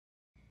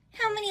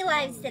How many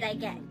lives did I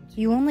get?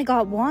 You only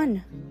got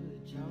one.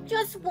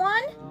 Just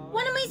one?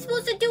 What am I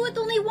supposed to do with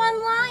only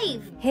one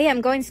life? Hey,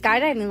 I'm going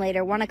skydiving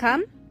later. Wanna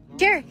come?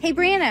 Sure. Hey,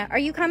 Brianna, are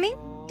you coming?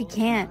 She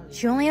can't.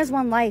 She only has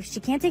one life. She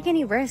can't take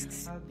any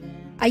risks.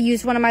 I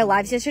used one of my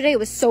lives yesterday. It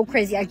was so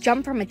crazy. I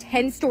jumped from a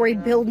 10-story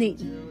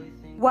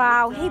building.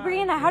 Wow. Hey,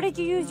 Brianna, how did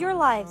you use your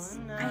lives?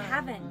 I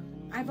haven't.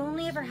 I've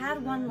only ever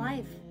had one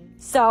life.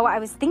 So, I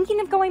was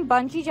thinking of going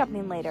bungee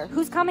jumping later.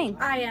 Who's coming?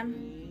 I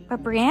am.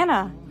 But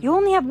Brianna, you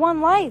only have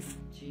one life.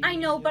 I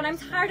know, but I'm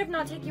tired of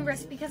not taking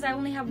risks because I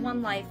only have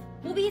one life.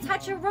 We'll be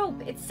attached to a rope.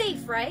 It's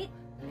safe, right?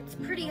 It's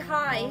pretty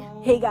high.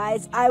 Hey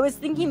guys, I was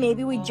thinking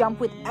maybe we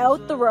jump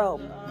without the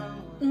rope.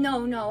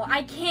 No,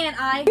 I can't.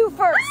 You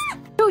first!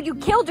 Dude, you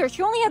killed her.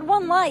 She only had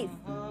one life.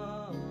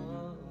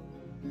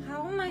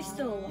 How am I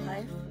still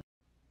alive?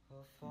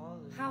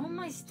 How am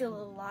I still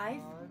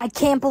alive? I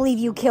can't believe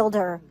you killed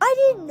her. I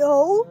didn't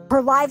know.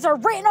 Her lives are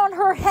written on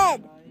her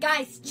head.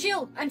 Guys,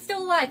 chill. I'm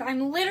still alive.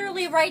 I'm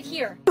literally right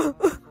here.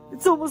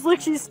 It's almost like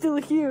she's still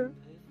here.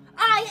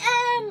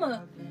 I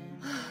am!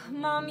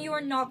 Mom, you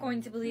are not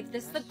going to believe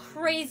this. The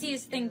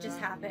craziest thing just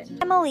happened.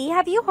 Emily,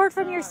 have you heard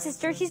from your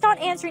sister? She's not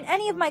answering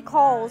any of my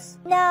calls.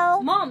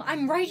 No. Mom,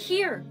 I'm right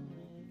here.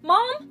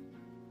 Mom?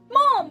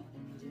 Mom!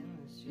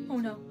 Oh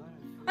no.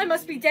 I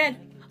must be dead.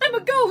 I'm a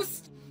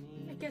ghost!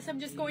 I guess I'm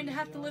just going to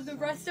have to live the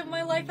rest of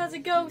my life as a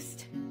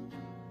ghost.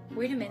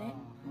 Wait a minute.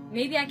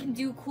 Maybe I can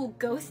do cool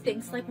ghost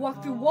things like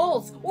walk through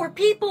walls or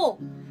people.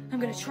 I'm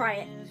gonna try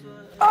it.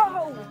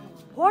 Oh!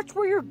 Watch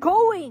where you're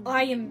going!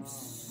 I am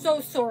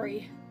so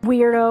sorry.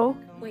 Weirdo.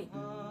 Wait,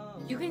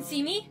 you can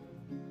see me?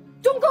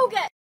 Don't go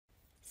get!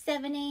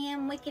 7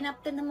 a.m. waking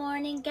up in the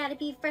morning, gotta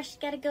be fresh,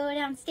 gotta go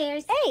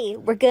downstairs. Hey,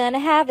 we're gonna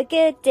have a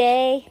good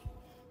day.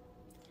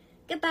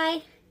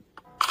 Goodbye.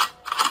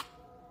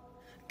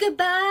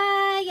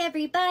 Goodbye,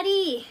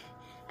 everybody.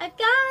 I've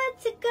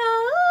got to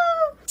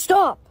go.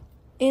 Stop!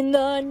 In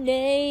the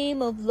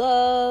name of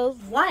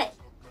love. What?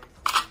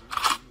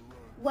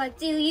 What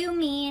do you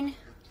mean?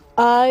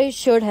 I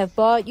should have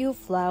bought you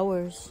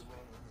flowers.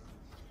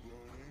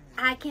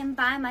 I can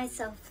buy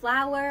myself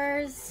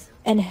flowers.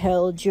 And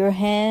held your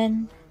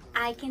hand.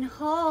 I can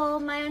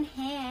hold my own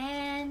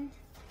hand.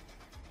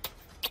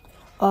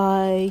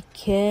 I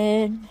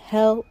can't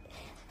help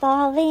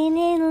falling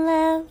in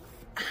love.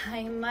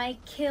 I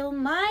might kill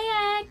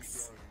my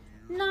ex.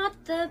 Not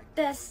the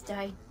best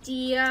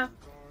idea.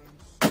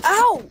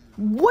 Ow!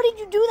 What did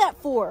you do that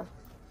for?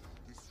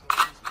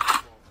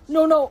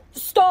 No,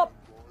 stop!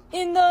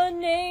 In the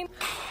name...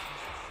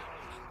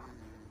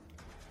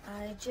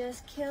 I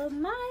just killed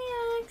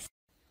my ex.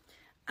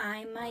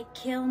 I might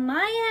kill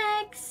my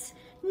ex.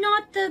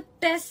 Not the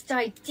best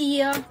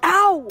idea.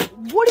 Ow!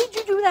 What did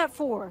you do that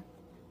for?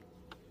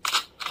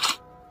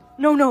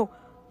 No,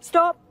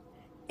 stop!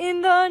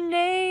 In the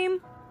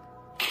name...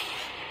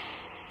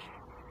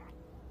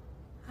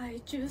 I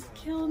just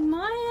killed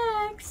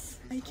my ex.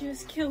 I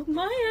just killed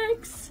my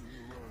ex.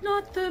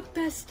 Not the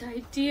best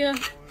idea.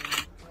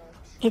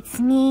 It's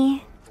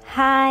me.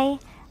 Hi,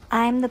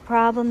 I'm the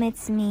problem,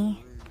 it's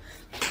me.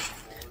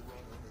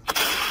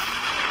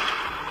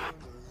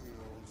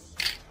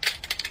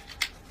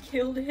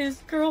 Killed his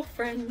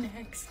girlfriend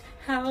next.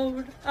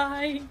 How'd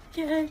I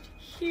get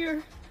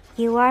here?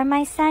 You are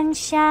my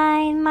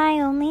sunshine, my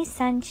only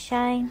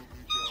sunshine.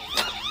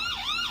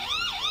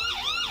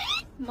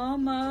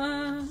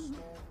 Mama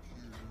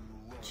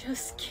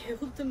just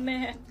killed the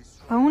man.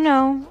 Oh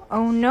no,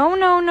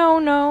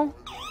 no.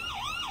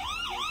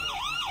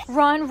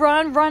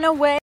 Run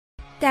away.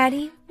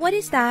 Daddy, what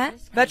is that?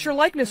 That's your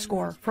likeness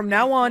score. From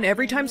now on,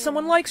 every time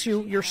someone likes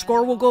you, your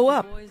score will go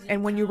up.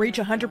 And when you reach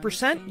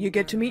 100%, you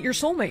get to meet your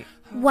soulmate.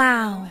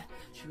 Wow.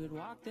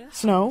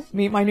 Snow,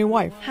 meet my new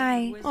wife.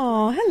 Hi.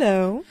 Aw,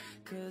 hello.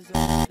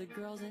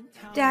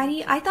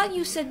 Daddy, I thought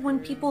you said when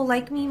people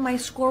like me, my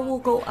score will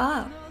go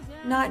up,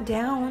 not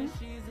down.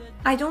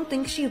 I don't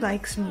think she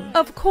likes me.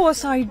 Of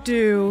course I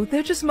do.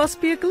 There just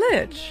must be a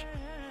glitch.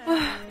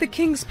 The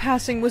king's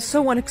passing was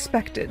so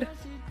unexpected.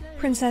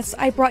 Princess,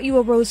 I brought you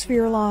a rose for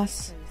your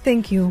loss.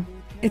 Thank you.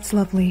 It's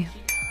lovely.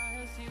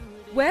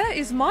 Where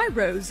is my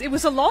rose? It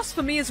was a loss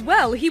for me as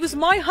well. He was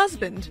my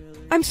husband.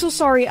 I'm so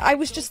sorry. I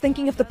was just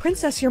thinking of the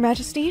princess, your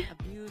majesty.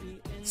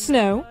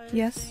 Snow?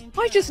 Yes?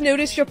 I just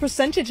noticed your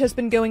percentage has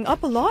been going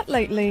up a lot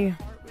lately.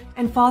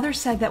 And Father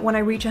said that when I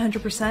reach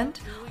 100%,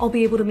 I'll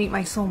be able to meet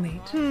my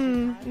soulmate.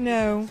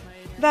 No.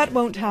 That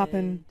won't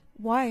happen.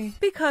 Why?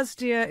 Because,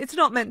 dear, it's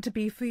not meant to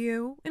be for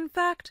you. In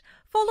fact,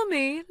 follow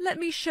me. Let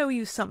me show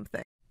you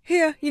something.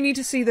 Here, you need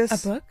to see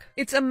this. A book?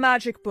 It's a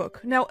magic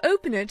book. Now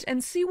open it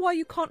and see why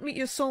you can't meet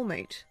your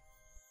soulmate.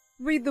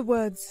 Read the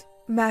words.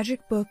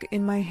 Magic book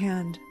in my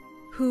hand.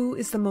 Who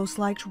is the most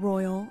liked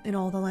royal in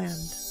all the land?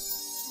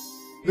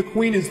 The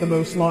Queen is the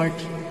most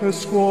liked. Her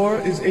score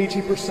is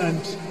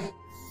 80%.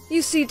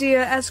 You see,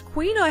 dear, as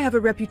Queen I have a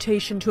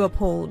reputation to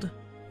uphold.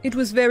 It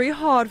was very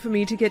hard for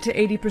me to get to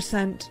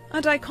 80%,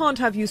 and I can't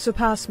have you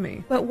surpass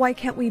me. But why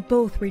can't we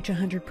both reach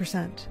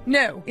 100%?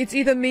 No, it's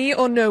either me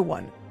or no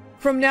one.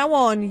 From now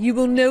on, you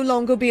will no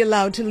longer be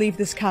allowed to leave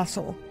this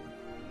castle.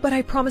 But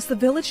I promised the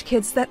village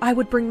kids that I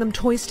would bring them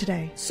toys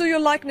today. So your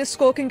likeness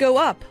score can go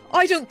up.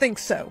 I don't think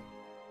so.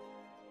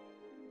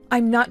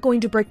 I'm not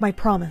going to break my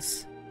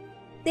promise.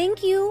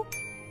 Thank you.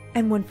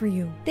 And one for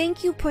you.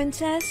 Thank you,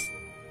 Princess.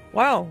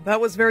 Wow, that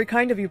was very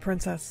kind of you,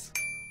 Princess.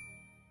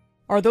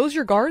 Are those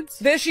your guards?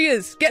 There she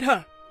is! Get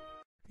her!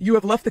 You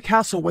have left the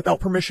castle without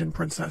permission,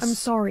 Princess. I'm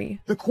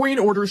sorry. The Queen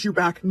orders you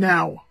back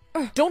now.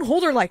 Don't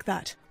hold her like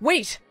that.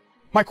 Wait!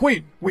 My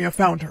Queen, we have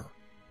found her.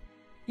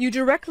 You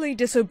directly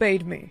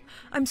disobeyed me.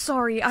 I'm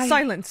sorry,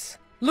 Silence!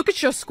 Look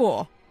at your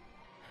score.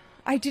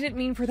 I didn't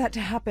mean for that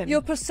to happen.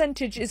 Your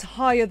percentage is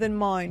higher than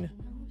mine.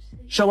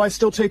 Shall I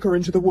still take her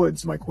into the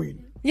woods, my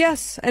Queen?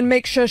 Yes, and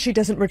make sure she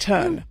doesn't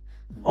return.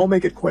 I'll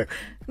make it quick.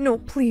 No,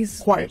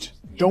 please. Quiet.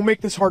 Don't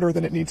make this harder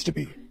than it needs to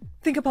be.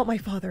 Think about my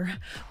father.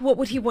 What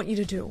would he want you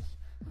to do?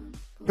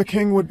 The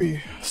king would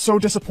be so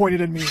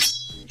disappointed in me.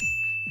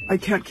 I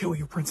can't kill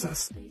you,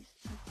 Princess.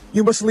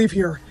 You must leave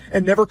here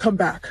and never come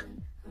back.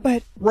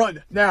 But...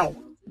 Run, now!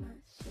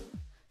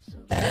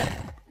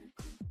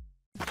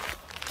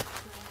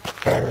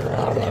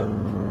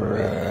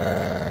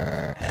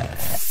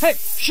 Hey,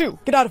 shoo!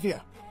 Get out of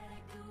here!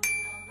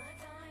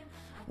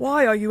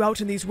 Why are you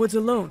out in these woods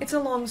alone? It's a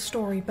long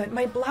story, but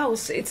my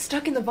blouse, it's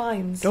stuck in the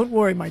vines. Don't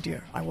worry, my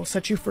dear. I will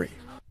set you free.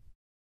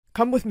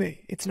 Come with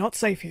me. It's not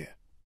safe here.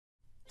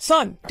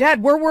 Son!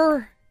 Dad, where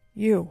were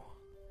you?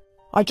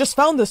 I just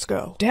found this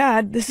girl.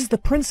 Dad, this is the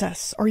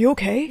princess. Are you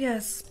okay?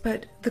 Yes,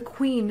 but the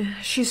queen,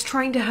 she's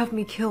trying to have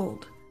me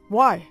killed.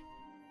 Why?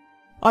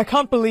 I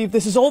can't believe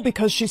this is all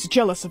because she's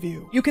jealous of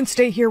you. You can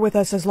stay here with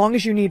us as long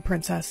as you need,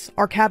 Princess.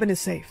 Our cabin is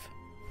safe.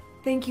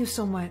 Thank you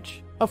so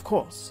much. Of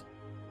course.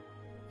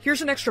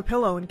 Here's an extra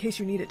pillow in case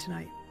you need it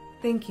tonight.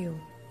 Thank you.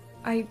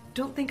 I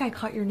don't think I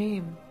caught your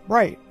name.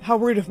 Right. How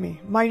rude of me.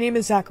 My name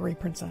is Zachary,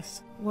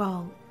 Princess.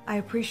 Well, I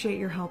appreciate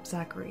your help,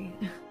 Zachary.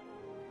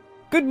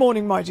 Good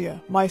morning, my dear.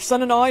 My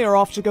son and I are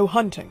off to go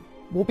hunting.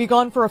 We'll be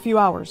gone for a few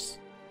hours.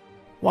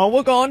 While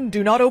we're gone,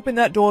 do not open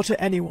that door to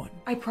anyone.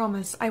 I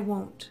promise I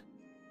won't.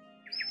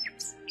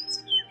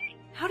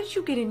 How did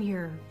you get in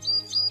here?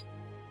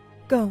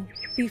 Go.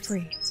 Be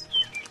free.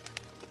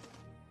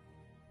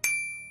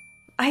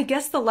 I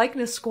guess the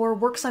likeness score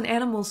works on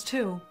animals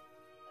too.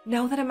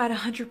 Now that I'm at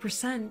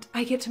 100%,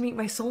 I get to meet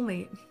my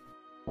soulmate.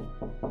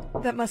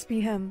 That must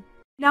be him.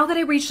 Now that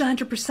I reached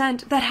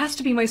 100%, that has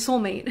to be my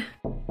soulmate.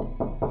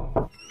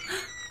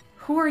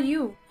 Who are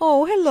you?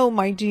 Oh, hello,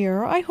 my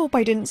dear. I hope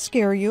I didn't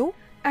scare you.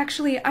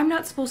 Actually, I'm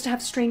not supposed to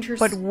have strangers.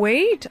 But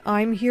wait,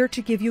 I'm here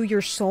to give you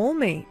your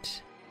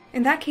soulmate.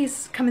 In that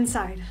case, come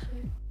inside.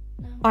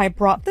 I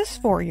brought this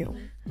for you.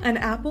 An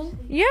apple?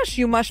 Yes,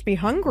 you must be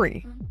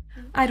hungry.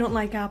 I don't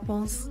like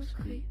apples.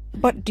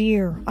 But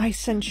dear, I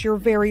sense you're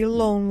very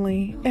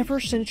lonely ever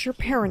since your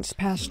parents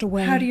passed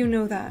away. How do you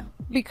know that?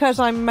 Because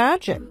I'm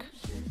magic.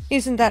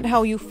 Isn't that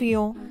how you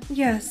feel?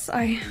 Yes,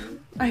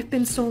 I've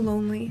been so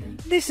lonely.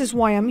 This is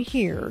why I'm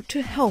here,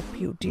 to help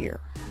you,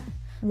 dear.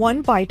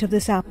 One bite of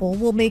this apple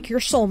will make your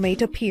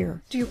soulmate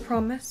appear. Do you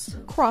promise?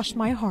 Cross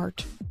my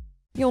heart.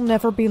 You'll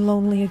never be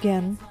lonely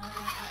again.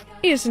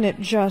 Isn't it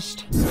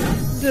just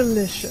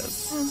delicious?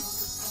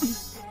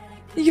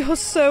 You're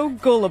so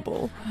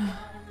gullible.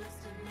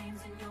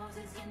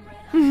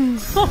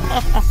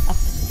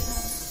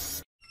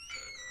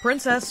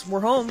 Princess,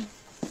 we're home.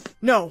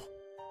 No.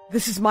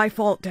 This is my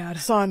fault, Dad.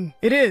 Son.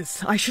 It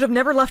is. I should have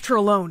never left her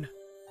alone.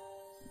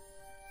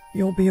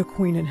 You'll be a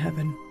queen in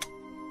heaven.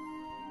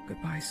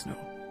 Goodbye, Snow.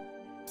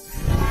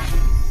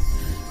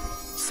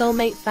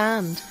 Soulmate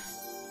found.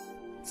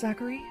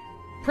 Zachary?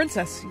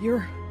 Princess,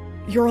 you're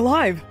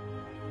alive.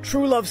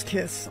 True love's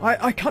kiss.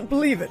 I can't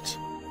believe it.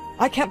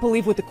 I can't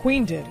believe what the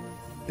Queen did.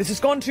 This has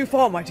gone too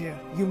far, my dear.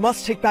 You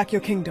must take back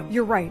your kingdom.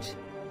 You're right.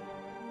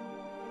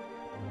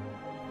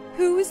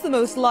 Who is the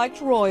most liked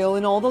royal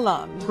in all the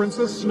land?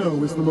 Princess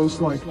Snow is the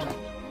most liked.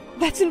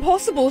 That's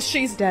impossible.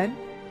 She's dead.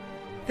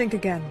 Think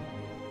again.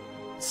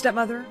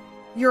 Stepmother,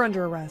 you're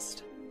under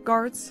arrest.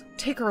 Guards,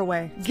 take her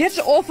away. Get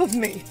off of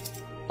me!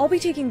 I'll be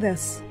taking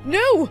this.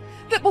 No!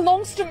 That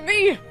belongs to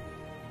me!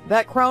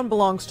 That crown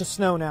belongs to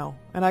Snow now,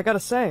 and I gotta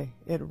say,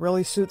 it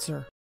really suits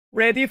her.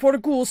 Ready for the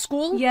ghoul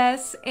school?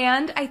 Yes,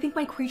 and I think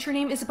my creature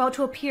name is about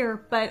to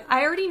appear, but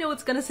I already know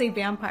it's gonna say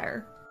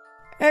vampire.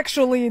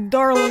 Actually,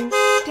 darling...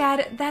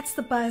 Dad, that's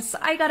the bus.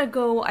 I gotta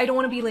go. I don't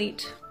want to be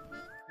late.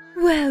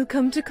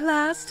 Welcome to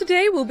class.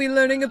 Today we'll be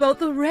learning about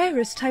the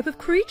rarest type of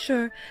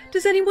creature.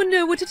 Does anyone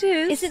know what it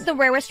is? Isn't the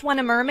rarest one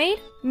a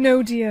mermaid?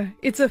 No, dear.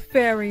 It's a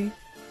fairy.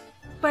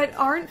 But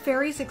aren't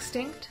fairies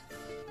extinct?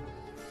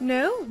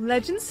 No,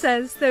 legend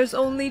says there's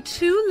only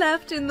 2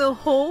 left in the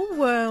whole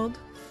world.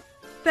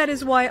 That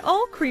is why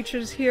all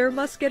creatures here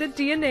must get a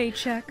DNA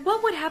check.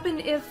 What would happen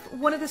if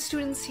one of the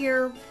students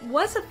here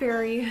was a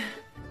fairy?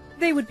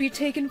 They would be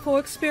taken for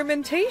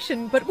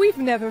experimentation, but we've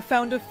never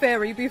found a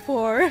fairy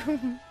before.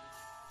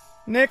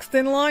 Next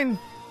in line.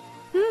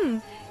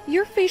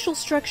 Your facial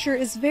structure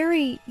is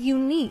very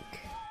unique.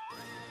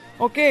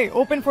 Okay,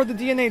 open for the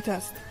DNA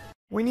test.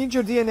 We need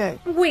your DNA.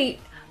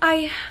 Wait,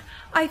 I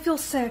feel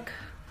sick.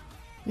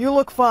 You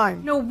look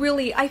fine. No,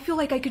 really, I feel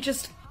like I could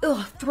just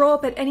throw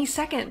up at any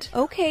second.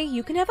 Okay,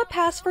 you can have a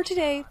pass for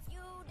today.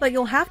 But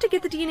you'll have to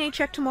get the DNA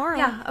check tomorrow.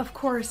 Yeah, of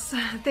course.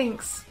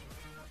 Thanks.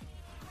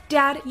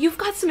 Dad, you've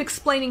got some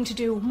explaining to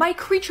do. My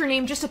creature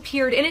name just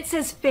appeared and it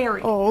says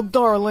fairy. Oh,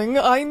 darling,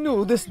 I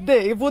knew this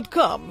day would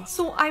come.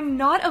 So I'm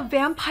not a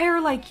vampire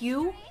like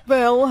you?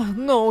 Well,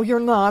 no, you're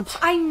not.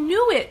 I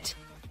knew it!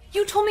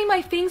 You told me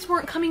my fangs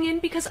weren't coming in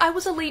because I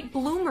was a late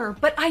bloomer,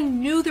 but I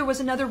knew there was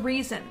another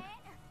reason.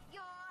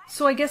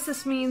 So I guess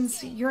this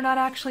means you're not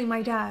actually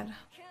my dad.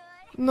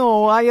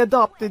 No, I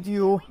adopted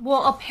you.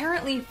 Well,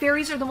 apparently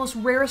fairies are the most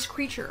rarest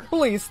creature.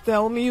 Please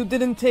tell me you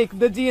didn't take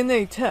the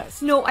DNA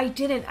test. No, I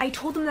didn't. I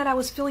told them that I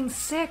was feeling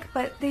sick,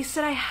 but they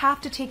said I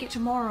have to take it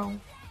tomorrow.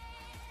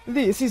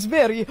 This is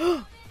very...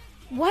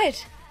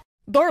 What?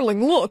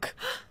 Darling, look!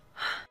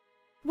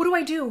 What do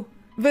I do?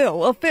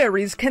 Well,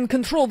 fairies can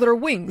control their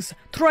wings.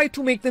 Try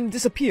to make them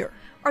disappear.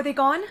 Are they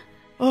gone?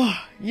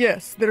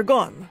 Yes, they're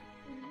gone.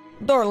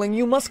 Darling,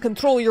 you must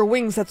control your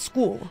wings at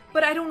school.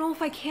 But I don't know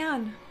if I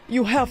can.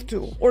 You have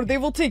to, or they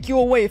will take you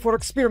away for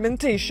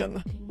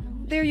experimentation.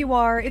 There you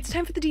are. It's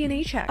time for the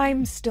DNA check.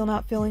 I'm still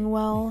not feeling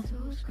well.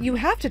 You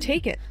have to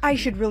take it. I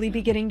should really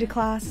be getting to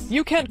class.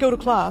 You can't go to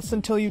class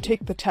until you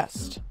take the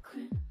test.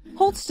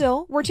 Hold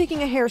still. We're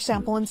taking a hair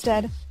sample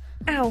instead.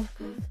 Ow.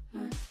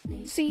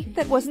 See,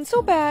 that wasn't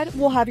so bad.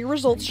 We'll have your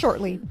results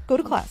shortly. Go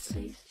to class.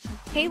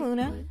 Hey,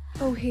 Luna.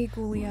 Oh, hey,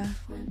 Gulia.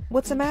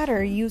 What's the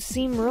matter? You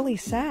seem really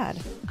sad.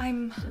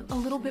 I'm a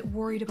little bit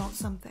worried about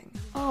something.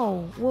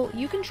 Oh, well,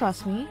 you can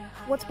trust me.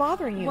 What's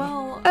bothering you?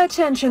 Well,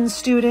 Attention,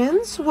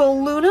 students.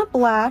 Will Luna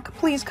Black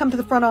please come to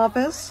the front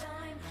office?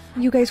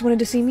 You guys wanted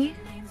to see me?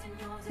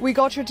 We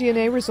got your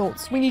DNA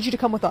results. We need you to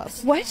come with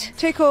us. What?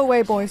 Take her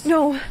away, boys.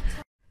 No.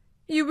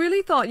 You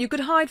really thought you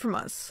could hide from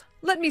us?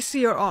 Let me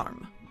see your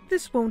arm.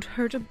 This won't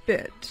hurt a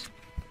bit.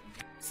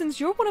 Since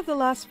you're one of the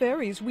last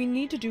fairies, we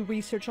need to do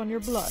research on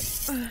your blood.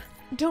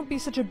 Don't be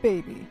such a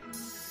baby.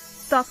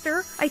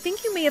 Doctor, I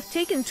think you may have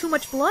taken too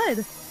much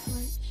blood.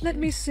 Let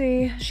me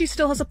see. She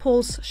still has a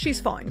pulse. She's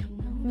fine.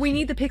 We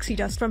need the pixie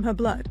dust from her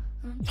blood.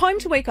 Time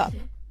to wake up.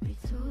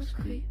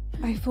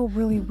 I feel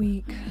really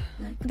weak.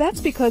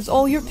 That's because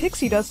all your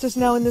pixie dust is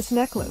now in this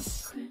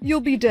necklace. You'll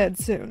be dead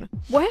soon.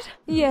 What?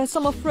 Yes,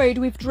 I'm afraid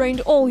we've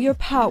drained all your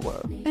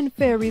power, and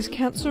fairies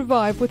can't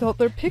survive without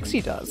their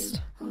pixie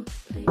dust.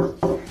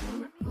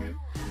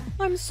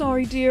 I'm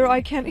sorry, dear,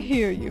 I can't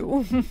hear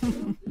you.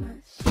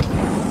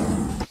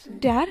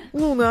 Dad?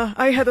 Luna,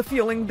 I had a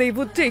feeling they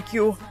would take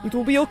you. It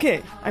will be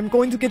okay. I'm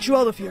going to get you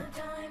out of here.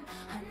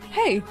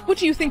 Hey, what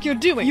do you think you're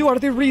doing? You are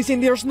the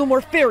reason there's no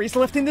more fairies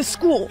left in this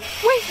school.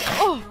 Wait!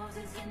 Oh!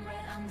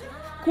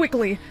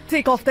 Quickly,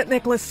 take off that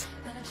necklace.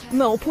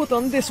 Now put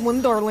on this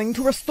one, darling,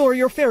 to restore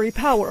your fairy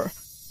power.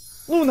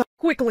 Luna,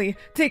 quickly,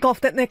 take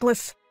off that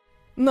necklace.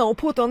 Now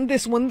put on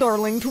this one,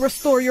 darling, to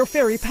restore your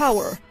fairy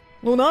power.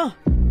 Luna?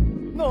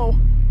 No.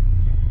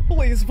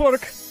 Please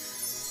work.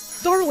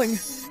 Darling,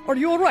 are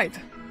you alright?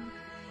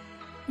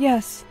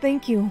 Yes,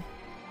 thank you.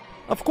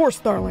 Of course,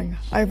 darling.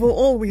 I will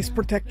always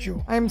protect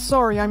you. I'm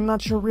sorry I'm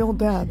not your real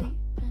dad.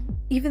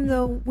 Even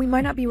though we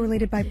might not be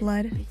related by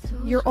blood,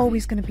 you're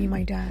always gonna be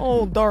my dad.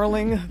 Oh,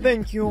 darling,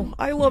 thank you.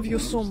 I love you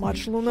so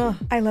much, Luna.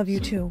 I love you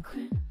too.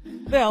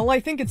 Well, I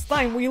think it's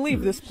time we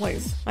leave this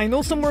place. I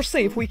know somewhere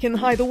safe we can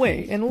hide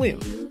away and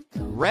live.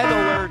 Red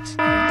alert!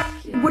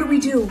 what do we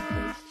do?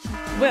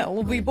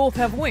 Well, we both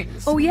have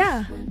wings. Oh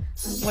yeah.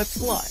 Let's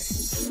fly.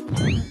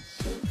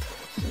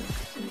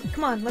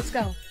 Come on, let's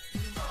go.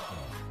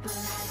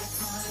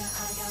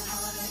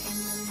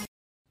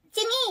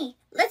 Timmy,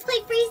 let's play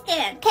freeze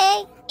dance.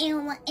 Okay.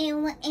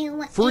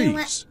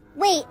 Freeze!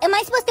 Wait, am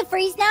I supposed to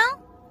freeze now?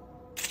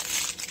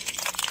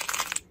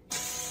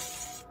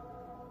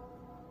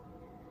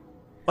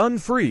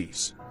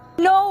 Unfreeze!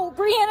 No,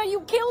 Brianna,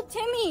 you killed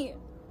Timmy!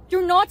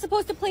 You're not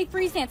supposed to play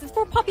freeze dance. It's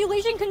for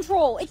population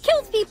control. It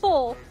kills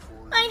people.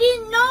 I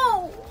didn't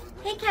know.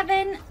 Hey,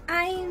 Kevin,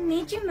 I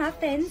made you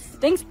muffins.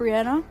 Thanks,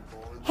 Brianna.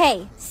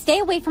 Hey, stay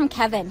away from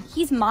Kevin.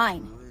 He's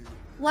mine.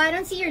 Well, I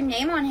don't see your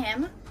name on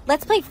him.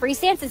 Let's play freeze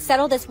dance and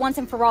settle this once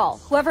and for all.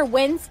 Whoever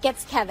wins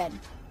gets Kevin.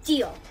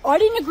 Deal. I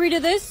didn't agree to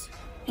this.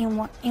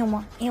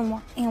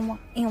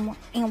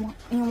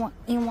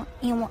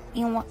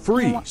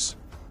 Freeze!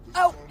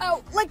 Ow,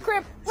 ow, leg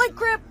grip, leg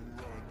grip.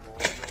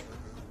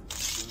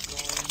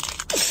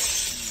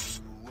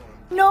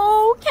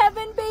 No,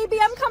 Kevin, baby,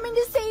 I'm coming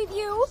to save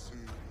you.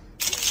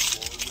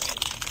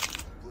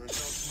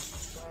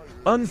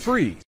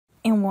 Unfreeze!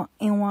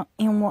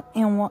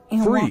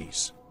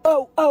 Freeze!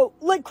 Oh, oh,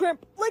 leg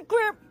cramp, leg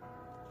cramp.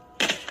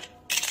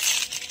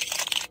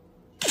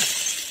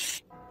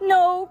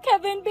 No,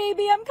 Kevin,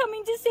 baby, I'm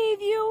coming to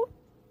save you.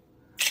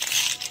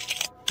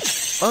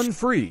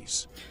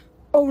 Unfreeze!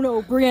 Oh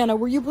no, Brianna,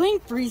 were you playing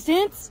freeze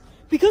dance?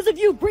 Because of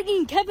you, Brittany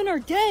and Kevin are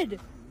dead.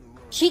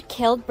 She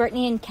killed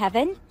Brittany and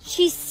Kevin?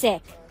 She's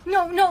sick.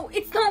 No,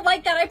 it's not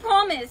like that, I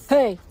promise.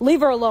 Hey,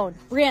 leave her alone.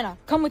 Brianna,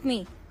 come with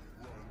me.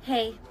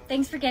 Hey,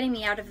 thanks for getting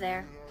me out of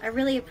there. I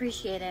really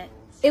appreciate it.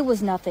 It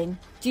was nothing.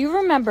 Do you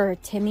remember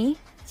Timmy?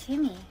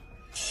 Timmy.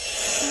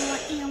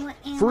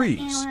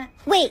 Freeze.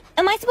 Wait,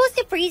 am I supposed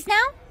to freeze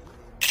now?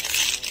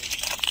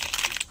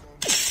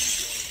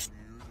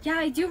 Yeah,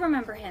 I do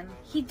remember him.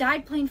 He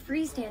died playing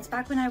freeze dance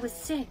back when I was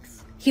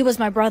 6. He was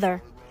my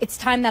brother. It's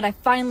time that I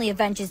finally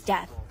avenge his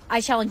death.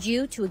 I challenge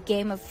you to a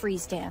game of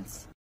freeze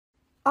dance.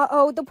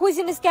 Uh-oh, the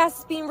poisonous gas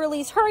is being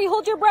released. Hurry,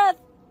 hold your breath.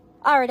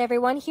 All right,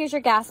 everyone, here's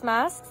your gas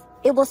masks.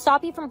 It will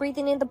stop you from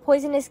breathing in the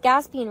poisonous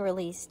gas being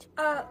released.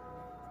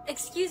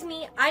 Excuse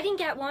me, I didn't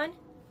get one.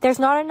 There's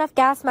not enough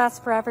gas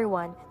masks for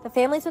everyone. The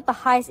families with the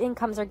highest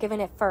incomes are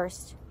given it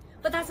first.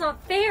 But that's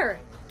not fair.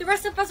 The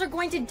rest of us are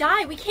going to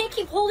die. We can't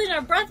keep holding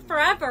our breath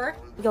forever.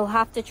 You'll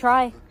have to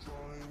try.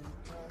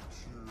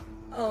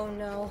 Oh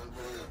no.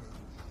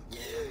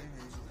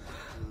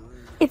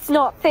 It's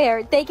not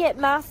fair. They get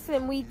masks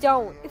and we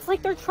don't. It's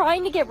like they're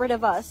trying to get rid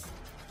of us.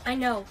 I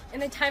know,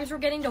 and the times we're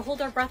getting to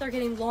hold our breath are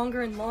getting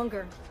longer and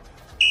longer.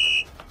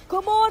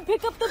 Come on,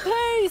 pick up the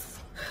pace!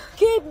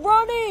 Keep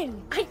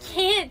running! I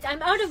can't!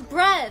 I'm out of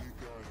breath!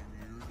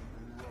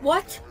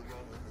 What?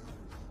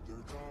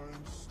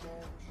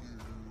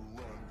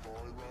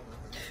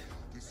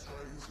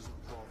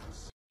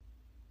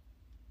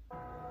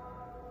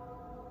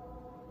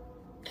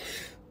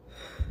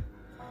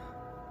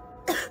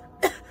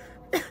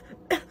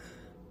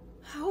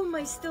 How am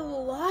I still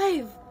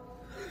alive?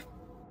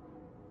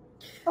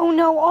 Oh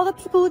no, all the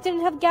people who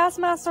didn't have gas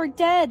masks are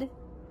dead.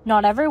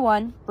 Not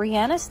everyone.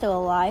 Brianna's still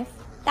alive.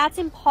 That's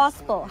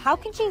impossible. How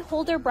can she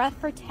hold her breath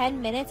for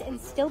 10 minutes and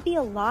still be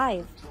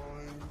alive?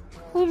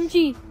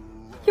 OMG,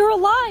 you're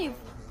alive!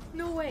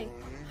 No way.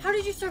 How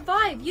did you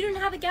survive? You didn't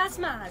have a gas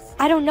mask.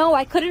 I don't know.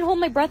 I couldn't hold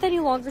my breath any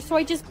longer, so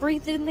I just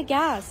breathed in the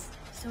gas.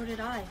 So did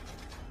I.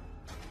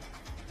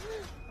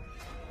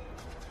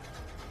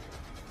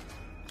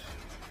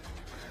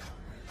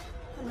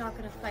 I'm not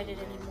gonna fight it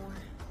anymore.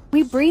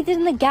 We breathed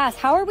in the gas.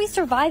 How are we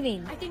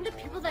surviving? I think the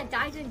people that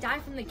died didn't die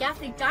from the gas.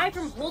 They died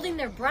from holding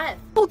their breath.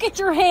 Look at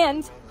your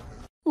hand.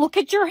 Look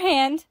at your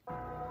hand.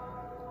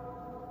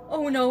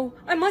 Oh no,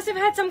 I must have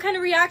had some kind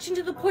of reaction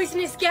to the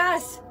poisonous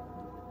gas.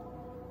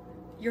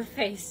 Your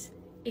face,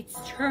 it's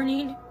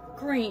turning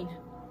green.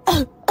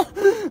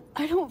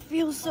 I don't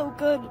feel so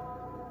good.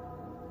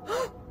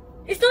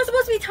 It's not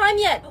supposed to be time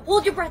yet.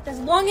 Hold your breath as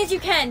long as you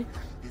can.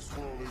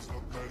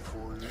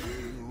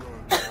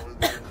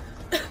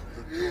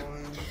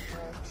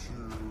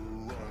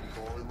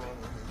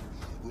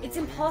 It's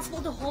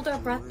impossible to hold our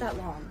breath that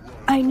long.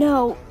 I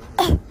know.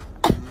 Look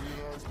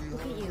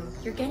at you.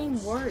 You're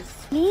getting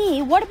worse.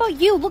 Me? What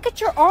about you? Look at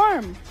your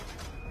arm.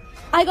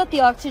 I got the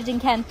oxygen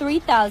can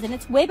 3000.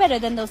 It's way better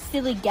than those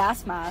silly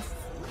gas masks.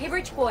 Hey,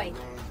 rich boy.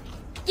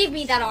 Give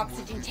me that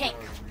oxygen tank.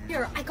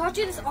 Here, I got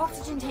you this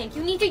oxygen tank.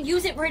 You need to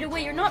use it right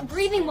away. You're not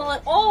breathing well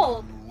at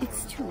all.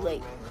 It's too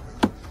late.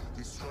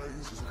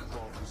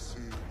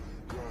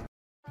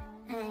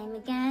 I'm a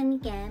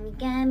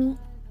gummy.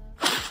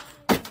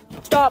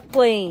 Stop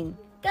playing.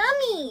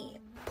 Gummy!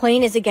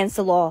 Playing is against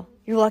the law.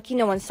 You're lucky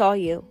no one saw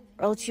you,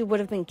 or else you would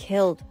have been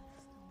killed.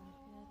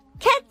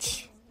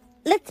 Catch!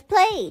 Let's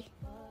play.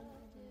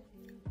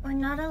 We're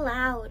not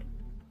allowed.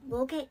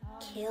 We'll get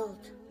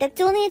killed.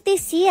 That's only if they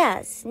see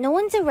us. No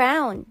one's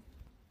around.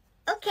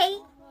 Okay,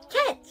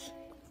 catch.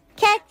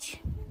 Catch.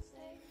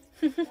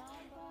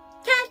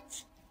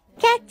 Catch.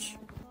 Catch.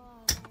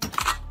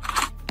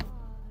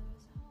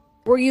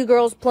 Were you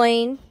girls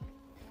playing?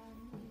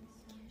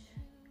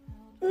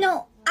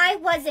 No, I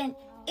wasn't.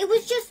 It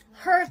was just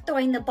her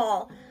throwing the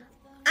ball.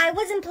 I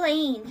wasn't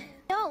playing.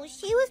 No,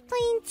 she was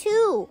playing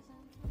too.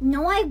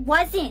 No, I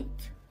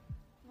wasn't.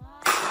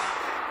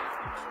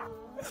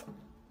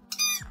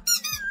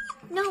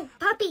 No,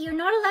 Poppy, you're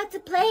not allowed to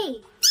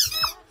play.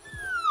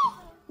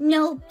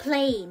 No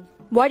playing.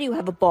 Why do you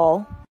have a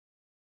ball?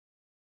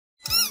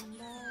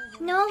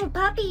 No,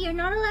 Poppy, you're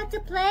not allowed to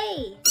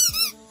play.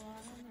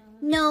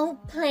 No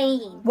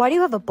playing. Why do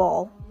you have a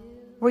ball?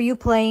 Were you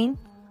playing?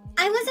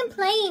 I wasn't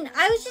playing.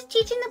 I was just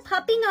teaching the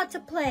puppy not to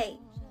play.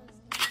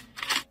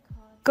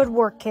 Good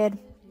work, kid.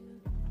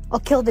 I'll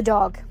kill the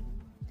dog.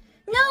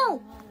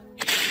 No!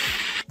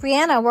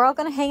 Brianna, we're all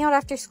gonna hang out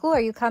after school.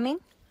 Are you coming?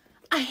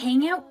 A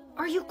hangout?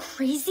 Are you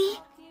crazy?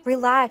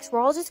 Relax.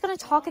 We're all just gonna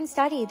talk and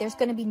study. There's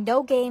gonna be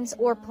no games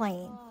or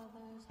playing.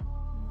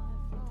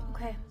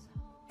 Okay.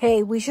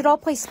 Hey, we should all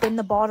play spin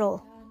the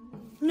bottle.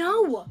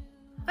 No!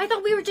 I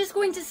thought we were just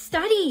going to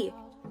study.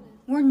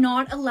 We're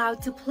not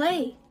allowed to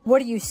play.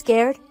 What, are you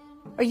scared?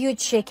 Are you a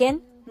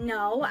chicken?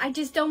 No, I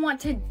just don't want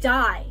to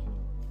die.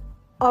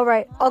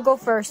 Alright, I'll go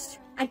first.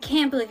 I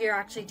can't believe you're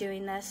actually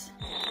doing this.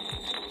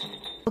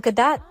 Look at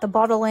that. The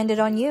bottle landed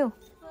on you.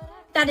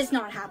 That is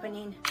not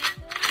happening.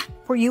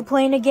 Were you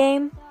playing a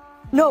game?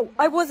 No,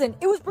 I wasn't.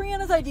 It was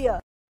Brianna's idea.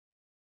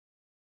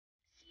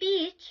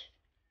 Speech?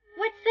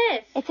 What's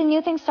this? It's a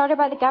new thing started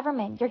by the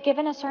government. You're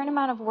given a certain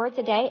amount of words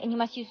a day, and you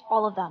must use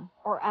all of them,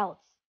 or else.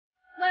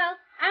 Well,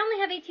 I only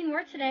have 18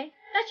 words today.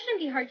 That shouldn't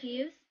be hard to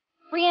use.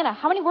 Brianna,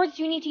 how many words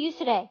do you need to use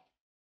today?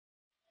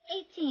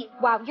 18.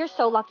 Wow, you're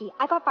so lucky.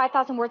 I got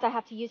 5,000 words I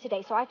have to use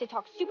today, so I have to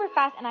talk super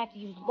fast, and I have to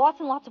use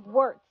lots and lots of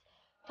words.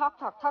 Talk,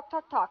 talk, talk,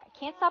 talk, talk. I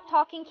can't stop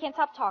talking, can't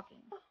stop talking.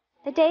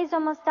 The day's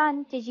almost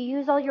done. Did you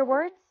use all your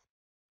words?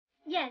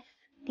 Yes.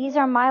 These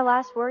are my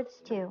last words,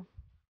 too.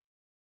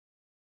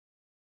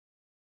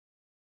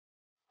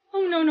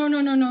 Oh, no, no,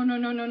 no, no, no, no,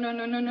 no, no, no,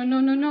 no, no, no, no,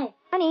 no, no.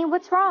 Honey,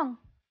 what's wrong?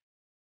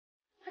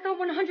 I got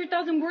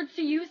 100,000 words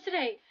to use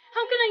today.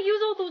 How can I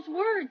use all those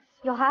words?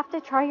 You'll have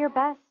to try your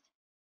best.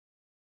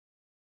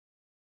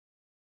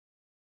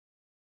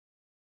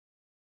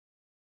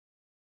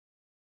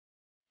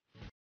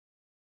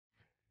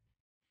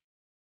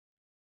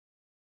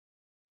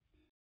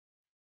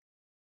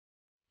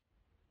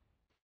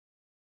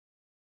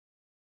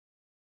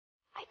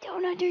 I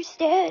don't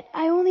understand.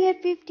 I only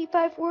had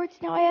 55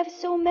 words. Now I have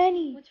so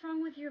many. What's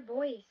wrong with your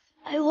voice?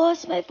 I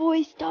lost my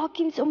voice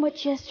talking so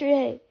much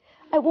yesterday.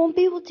 I won't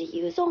be able to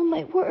use all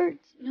my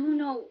words.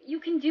 No, you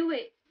can do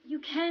it. You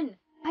can.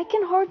 I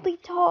can hardly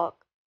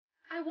talk.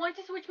 I want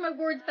to switch my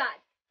words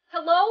back.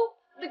 Hello?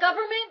 The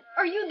government?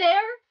 Are you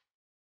there?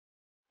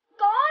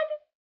 God?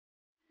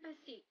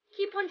 Bestie,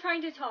 keep on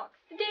trying to talk.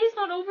 The day's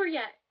not over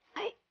yet.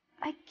 I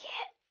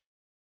can't.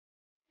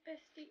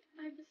 Bestie,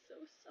 I'm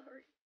so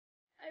sorry.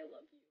 I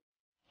love you.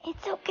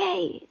 It's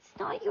okay. It's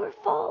not your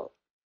fault.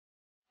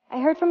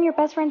 I heard from your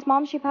best friend's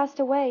mom she passed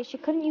away. She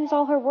couldn't use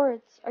all her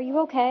words. Are you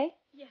okay?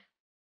 Yeah.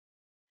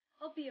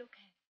 I'll be okay.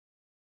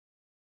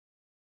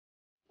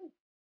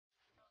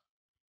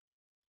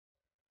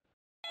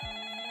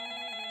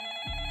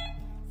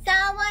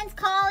 Someone's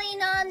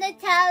calling on the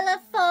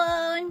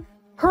telephone.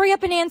 Hurry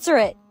up and answer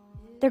it.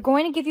 They're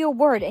going to give you a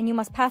word and you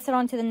must pass it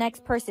on to the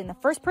next person. The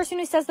first person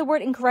who says the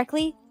word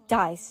incorrectly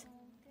dies.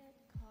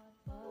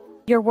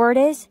 Your word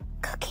is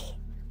cookie.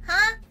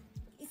 Huh?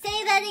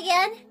 Say that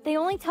again. They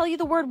only tell you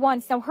the word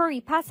once. Now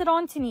hurry, pass it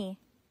on to me.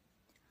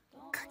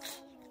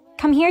 Cookie.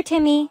 Come here,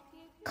 Timmy.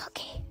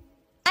 Cookie.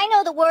 I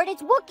know the word.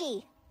 It's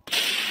Wookie.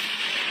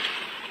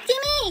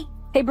 Timmy!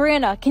 Hey,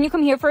 Brianna, can you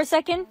come here for a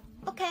second?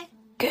 Okay.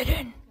 Get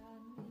in.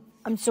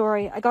 I'm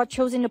sorry, I got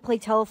chosen to play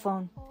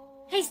telephone.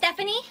 Hey,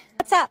 Stephanie?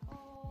 What's up?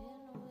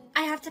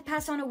 I have to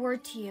pass on a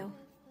word to you.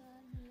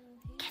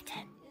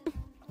 Kitten.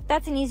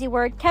 That's an easy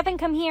word. Kevin,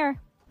 come here.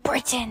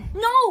 Britain.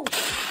 No!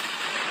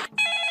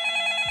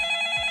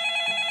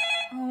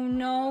 Oh,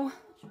 no.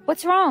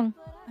 What's wrong?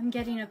 I'm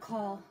getting a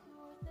call.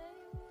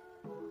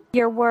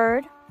 Your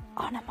word?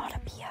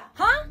 Onomatopoeia.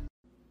 Huh?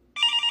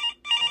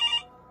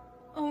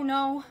 Oh,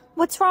 no.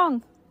 What's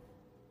wrong?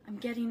 I'm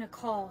getting a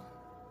call.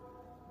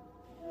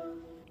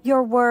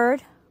 Your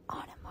word?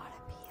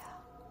 Onomatopoeia.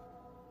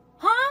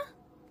 Huh?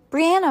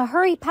 Brianna,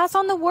 hurry, pass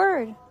on the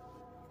word.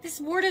 This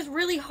word is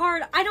really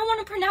hard. I don't want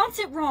to pronounce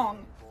it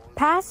wrong.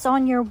 Pass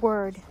on your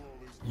word.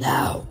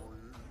 No.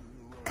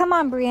 Come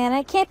on,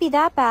 Brianna, it can't be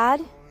that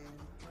bad.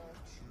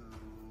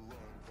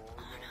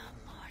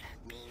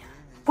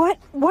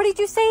 What did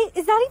you say?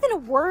 Is that even a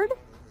word?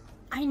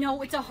 I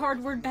know it's a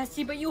hard word,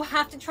 Bestie, but you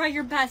have to try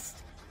your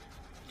best.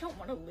 I don't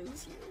want to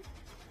lose you.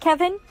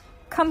 Kevin,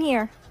 come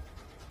here.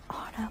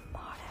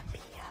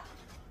 Onomatopoeia.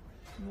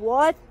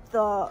 What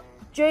the?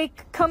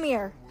 Jake, come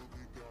here.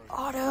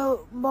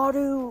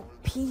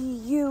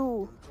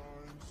 Onomatopoeia.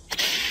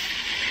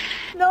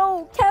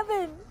 No,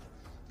 Kevin.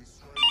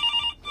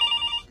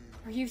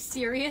 Are you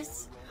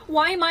serious?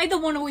 Why am I the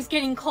one always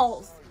getting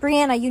calls?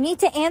 Brianna, you need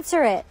to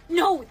answer it.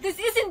 No, this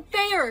isn't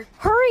fair.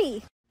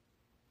 Hurry.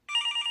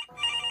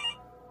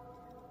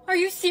 Are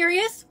you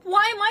serious?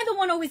 Why am I the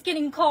one always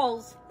getting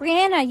calls?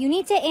 Brianna, you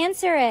need to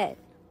answer it.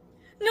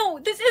 No,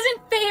 this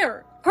isn't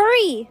fair.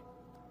 Hurry.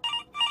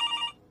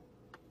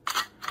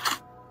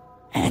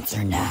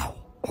 Answer now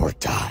or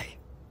die.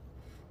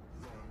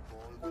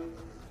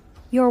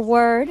 Your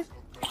word?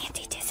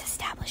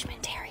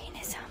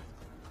 Anti-disestablishmentarianism.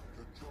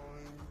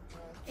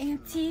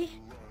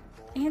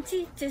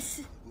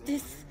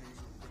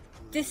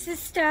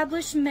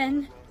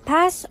 Disestablishment.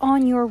 Pass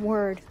on your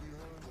word.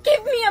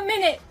 Give me a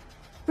minute.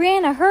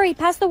 Brianna, hurry,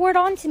 pass the word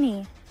on to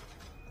me.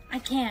 I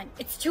can't.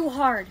 It's too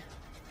hard.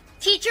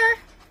 Teacher,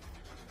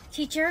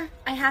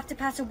 I have to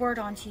pass a word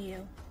on to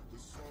you.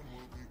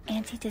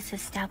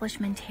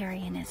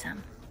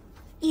 Anti-disestablishmentarianism.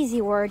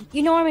 Easy word.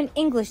 You know I'm an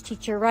English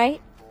teacher,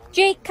 right?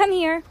 Jake, come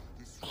here.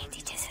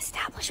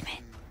 Anti-disestablishment.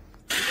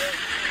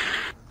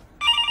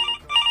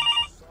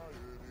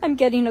 I'm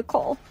getting a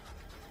call.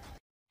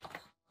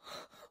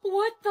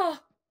 What the?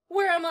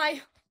 Where am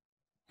I?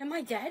 Am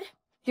I dead?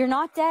 You're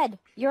not dead.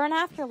 You're an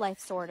afterlife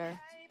sorter.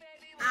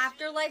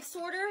 Afterlife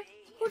sorter?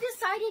 Who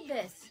decided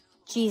this?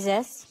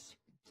 Jesus.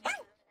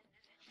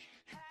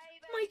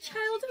 My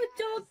childhood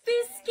dog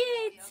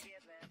Biscuit.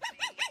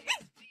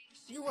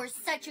 You were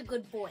such a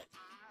good boy.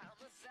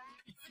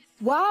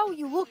 Wow,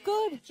 you look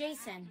good.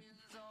 Jason,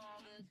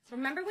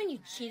 remember when you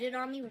cheated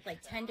on me with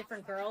like 10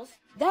 different girls?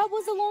 That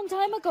was a long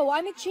time ago.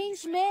 I'm a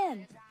changed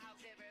man.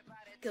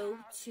 Go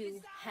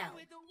to hell.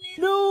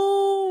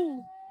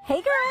 No!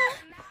 Hey, girl.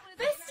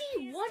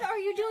 Bestie, what are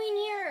you doing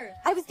here?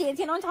 I was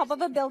dancing on top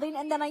of a building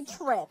and then I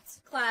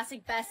tripped.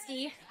 Classic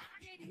Bestie.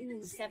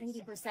 Ooh,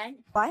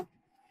 70%. What?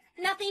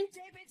 Nothing.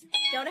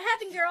 Don't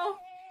happen, girl.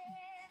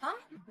 Huh?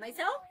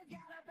 Myself?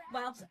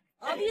 Well,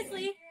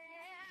 obviously.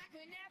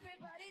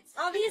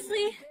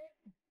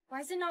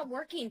 Why is it not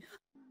working?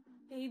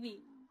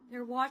 Baby,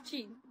 they're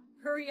watching.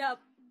 Hurry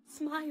up.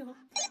 Smile.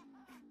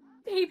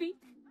 Baby,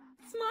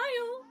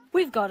 smile.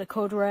 We've got a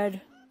code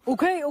red.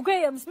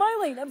 Okay, I'm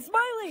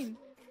smiling.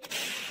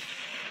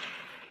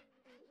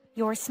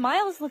 Your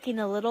smile's looking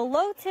a little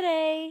low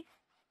today.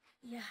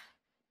 Yeah,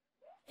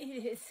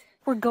 it is.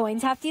 We're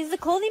going to have to use the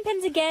clothing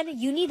pins again.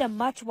 You need a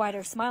much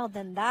wider smile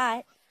than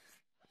that.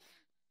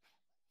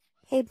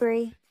 Hey,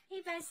 Bree.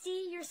 Hey,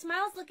 bestie, your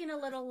smile's looking a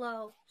little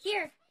low.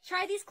 Here,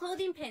 try these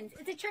clothing pins.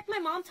 It's a trick my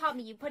mom taught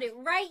me. You put it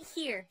right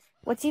here.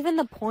 What's even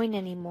the point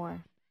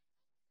anymore?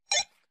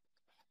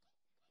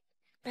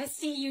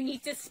 Bestie, you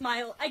need to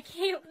smile. I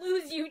can't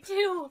lose you,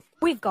 too.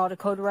 We've got a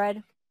code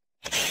red.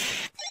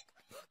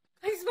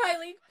 I'm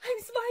smiling.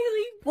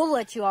 We'll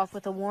let you off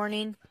with a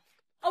warning.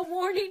 A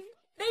warning?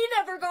 They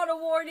never got a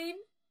warning.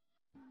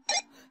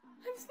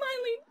 I'm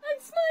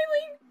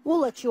smiling. We'll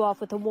let you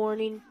off with a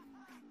warning.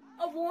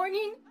 A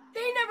warning?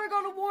 They never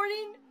got a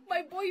warning.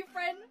 My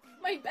boyfriend,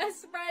 my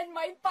best friend,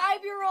 my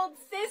 5-year-old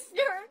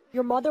sister.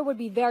 Your mother would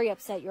be very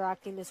upset you're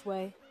acting this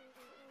way.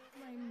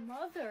 My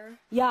mother?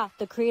 Yeah,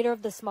 the creator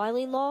of the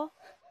smiling law.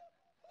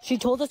 She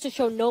told us to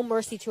show no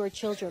mercy to her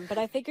children, but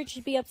I figured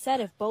she'd be upset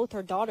if both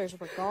her daughters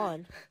were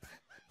gone.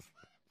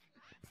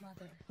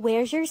 Mother.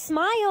 Where's your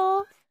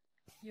smile?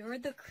 You're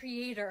the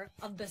creator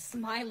of the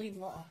smiling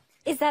law.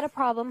 Is that a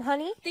problem,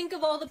 honey? Think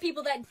of all the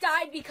people that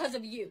died because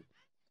of you.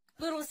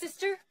 Little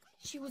sister,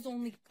 she was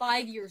only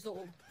 5 years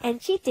old.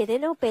 And she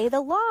didn't obey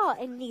the law,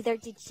 and neither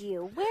did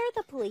you. Where are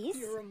the police?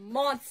 You're a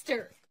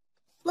monster.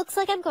 Looks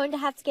like I'm going to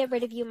have to get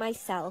rid of you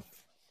myself.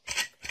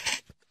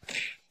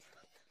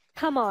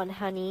 Come on,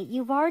 honey.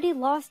 You've already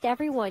lost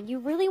everyone. You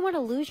really want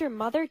to lose your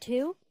mother,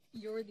 too?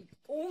 You're the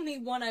only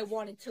one I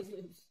wanted to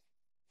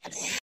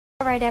lose.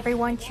 Alright,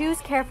 everyone. Choose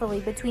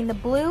carefully between the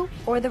blue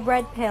or the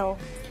red pill.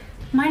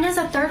 Mine has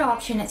a third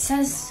option. It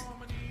says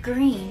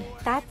green.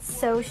 That's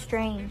so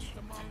strange.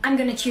 I'm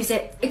gonna choose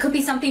it. It could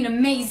be something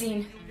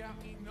amazing.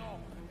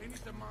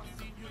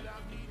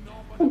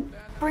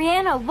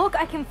 Brianna, look,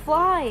 I can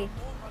fly.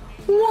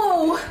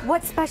 Whoa!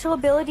 What special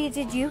ability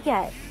did you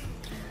get?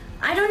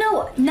 I don't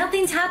know.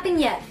 Nothing's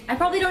happened yet. I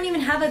probably don't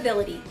even have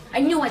ability. I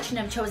knew I shouldn't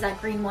have chose that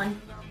green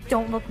one.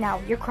 Don't look now.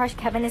 Your crush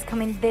Kevin is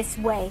coming this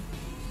way.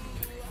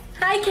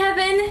 Hi,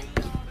 Kevin!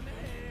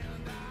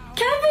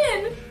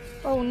 Kevin!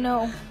 Oh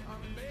no.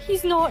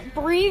 He's not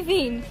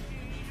breathing.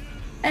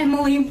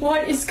 Emily,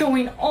 what is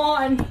going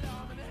on?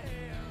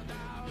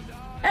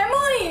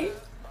 Emily!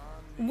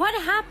 What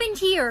happened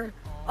here?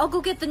 I'll go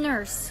get the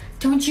nurse.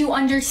 Don't you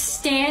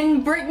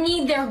understand,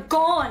 Brittany? They're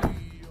gone.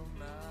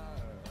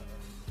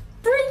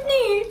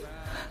 Brittany!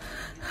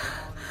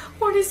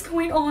 What is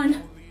going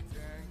on?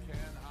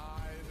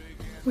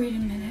 Wait a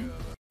minute.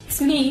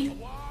 It's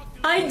me.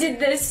 I did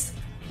this.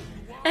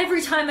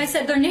 Every time I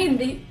said their name,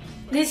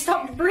 they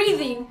stopped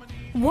breathing.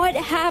 What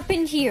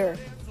happened here?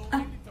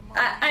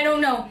 I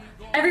don't know.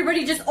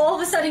 Everybody just all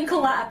of a sudden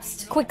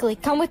collapsed. Quickly,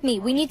 come with me.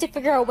 We need to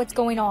figure out what's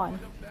going on.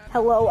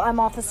 Hello,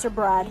 I'm Officer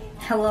Brad.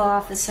 Hello,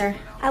 officer.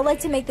 I like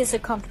to make this a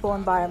comfortable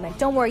environment.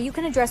 Don't worry, you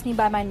can address me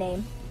by my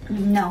name.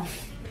 No.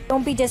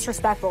 Don't be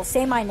disrespectful.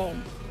 Say my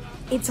name.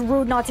 It's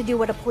rude not to do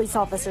what a police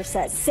officer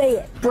says. Say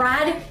it.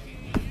 Brad?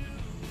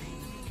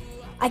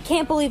 I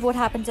can't believe what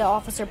happened to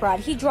Officer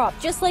Brad. He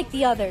dropped, just like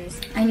the others.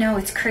 I know,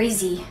 it's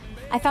crazy.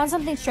 I found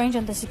something strange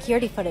on the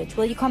security footage.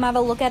 Will you come have a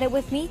look at it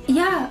with me?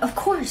 Yeah, of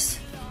course.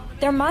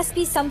 There must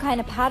be some kind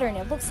of pattern.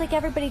 It looks like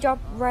everybody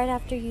dropped right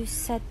after you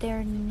said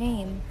their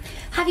name.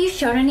 Have you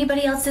showed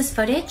anybody else this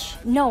footage?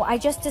 No, I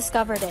just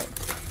discovered it.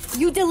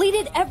 You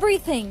deleted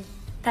everything!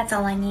 That's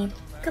all I need.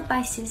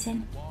 Goodbye,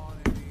 Susan.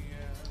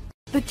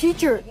 The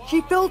teacher,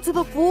 she fell to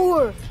the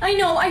floor. I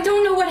know, I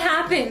don't know what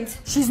happened.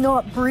 She's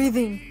not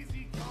breathing.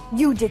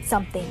 You did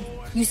something.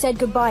 You said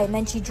goodbye and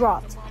then she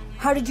dropped.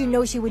 How did you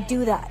know she would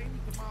do that?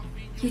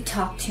 You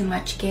talk too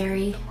much,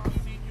 Gary.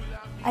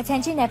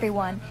 Attention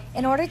everyone.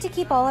 In order to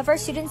keep all of our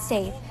students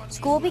safe,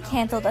 school will be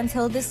canceled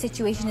until this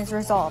situation is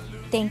resolved.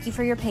 Thank you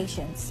for your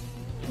patience.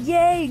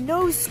 Yay,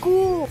 no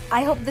school!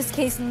 I hope this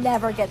case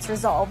never gets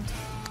resolved.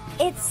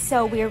 It's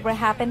so weird what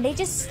happened. They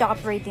just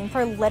stopped breathing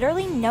for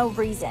literally no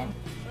reason.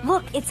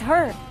 Look, it's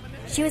her.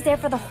 She was there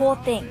for the whole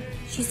thing.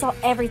 She saw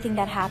everything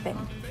that happened.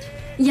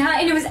 Yeah,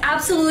 and it was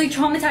absolutely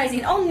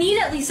traumatizing. I'll need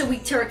at least a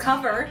week to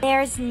recover.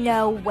 There's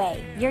no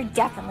way. You're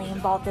definitely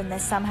involved in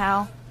this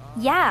somehow.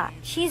 Yeah,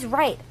 she's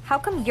right. How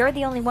come you're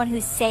the only one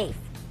who's safe?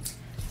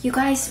 You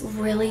guys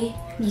really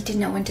need to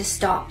know when to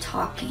stop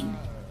talking.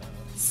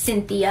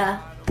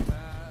 Cynthia.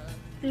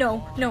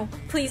 No,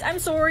 please, I'm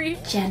sorry.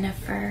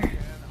 Jennifer.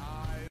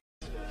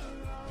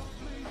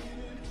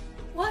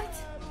 What?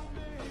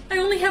 I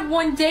only have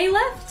 1 day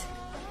left?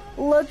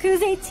 Look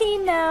who's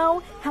 18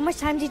 now. How much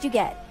time did you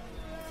get?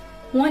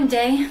 1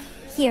 day.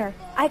 Here,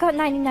 I got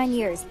 99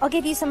 years. I'll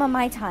give you some of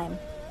my time.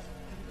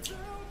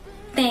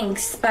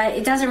 Thanks, but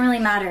it doesn't really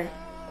matter.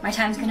 My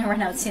time's gonna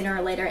run out sooner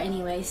or later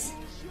anyways.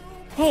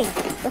 Hey,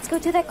 let's go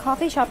to that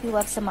coffee shop you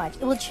love so much.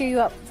 It will cheer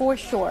you up for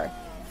sure.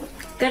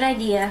 Good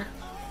idea.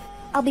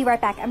 I'll be right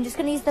back. I'm just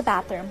gonna use the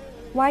bathroom.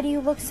 Why do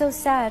you look so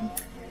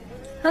sad?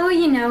 Oh,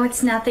 you know,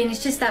 it's nothing.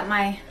 It's just that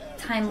my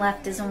time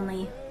left is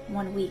only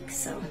 1 week,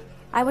 so...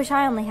 I wish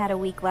I only had a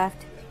week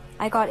left.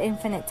 I got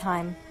infinite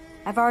time.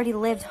 I've already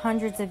lived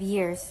hundreds of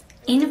years.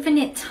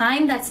 Infinite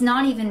time? That's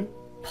not even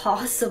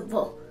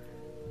possible.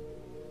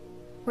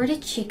 Where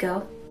did she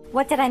go?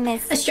 What did I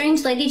miss? A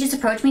strange lady just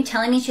approached me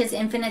telling me she has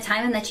infinite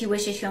time and that she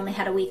wishes she only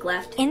had a week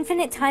left.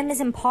 Infinite time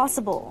is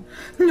impossible.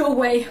 No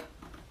way.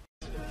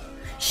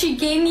 She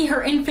gave me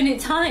her infinite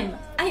time.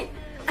 I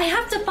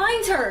have to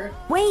find her.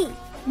 Wait.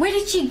 Where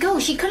did she go?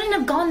 She couldn't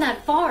have gone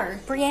that far.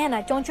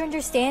 Brianna, don't you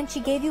understand? She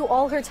gave you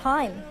all her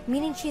time,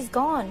 meaning she's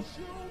gone.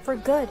 For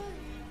good.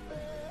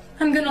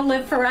 I'm gonna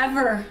live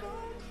forever.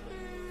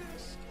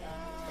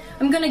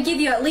 I'm gonna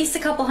give you at least a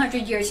couple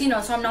hundred years, you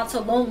know, so I'm not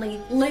so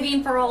lonely,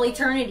 living for all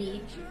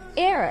eternity.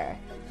 Error.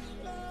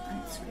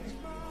 That's weird.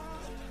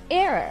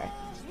 Error.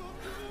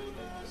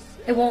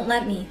 It won't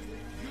let me.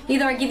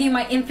 Either I give you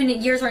my infinite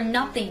years or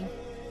nothing.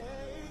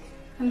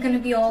 I'm gonna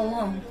be all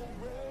alone.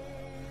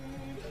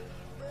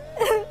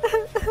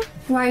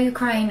 Why are you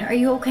crying? Are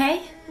you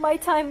okay? My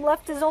time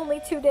left is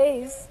only 2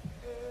 days.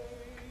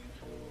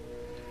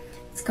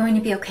 It's going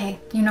to be okay.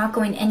 You're not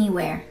going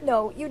anywhere.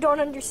 No, you don't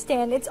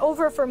understand. It's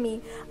over for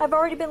me. I've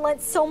already been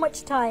lent so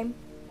much time.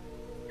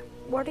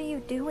 What are you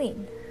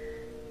doing?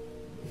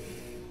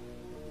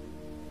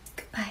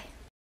 Goodbye.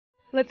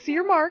 Let's see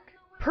your mark.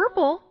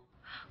 Purple.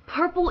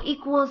 Purple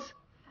equals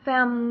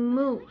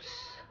famous.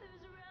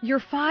 You're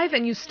 5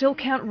 and you still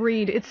can't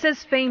read. It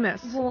says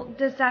famous. Well,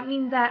 does that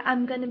mean that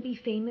I'm gonna be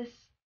famous?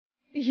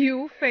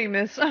 You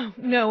famous? Oh,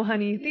 no,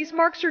 honey. These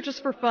marks are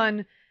just for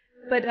fun.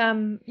 But,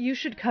 you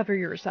should cover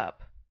yours up.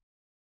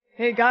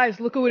 Hey guys,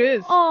 look who it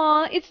is.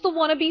 Aw, it's the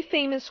wannabe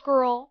famous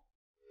girl.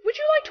 Would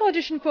you like to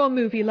audition for a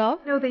movie, love?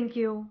 No, thank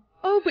you.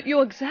 Oh, but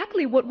you're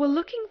exactly what we're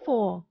looking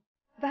for.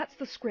 That's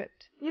the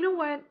script. You know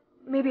what?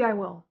 Maybe I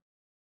will.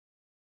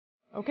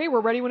 Okay,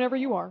 we're ready whenever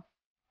you are.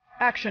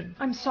 Action.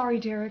 I'm sorry,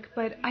 Derek,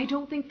 but I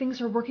don't think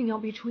things are working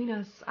out between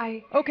us.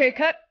 Okay,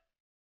 cut.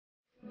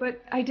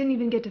 But I didn't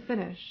even get to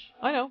finish.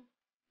 I know.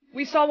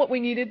 We saw what we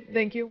needed,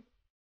 thank you.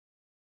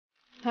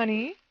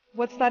 Honey,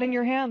 what's that in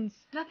your hands?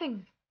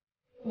 Nothing.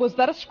 Was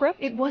that a script?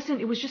 It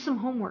wasn't. It was just some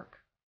homework.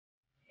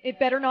 It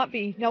better not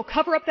be. Now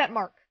cover up that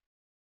mark.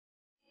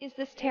 Is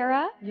this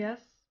Tara? Yes.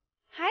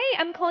 Hi,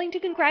 I'm calling to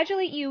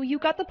congratulate you. You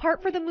got the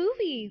part for the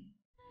movie.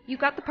 You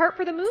got the part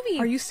for the movie.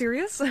 Are you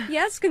serious?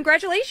 Yes,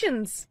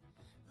 congratulations.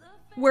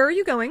 Where are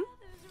you going?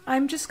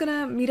 I'm just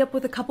gonna meet up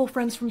with a couple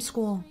friends from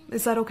school.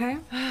 Is that okay?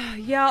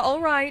 Yeah,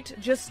 all right.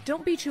 Just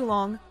don't be too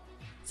long.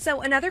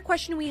 So another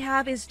question we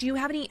have is, do you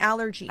have any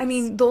allergies? I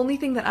mean, the only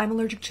thing that I'm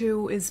allergic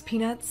to is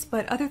peanuts,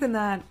 but other than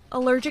that...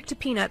 Allergic to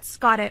peanuts.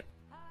 Got it.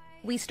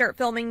 We start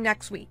filming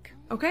next week.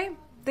 Okay,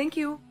 thank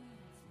you.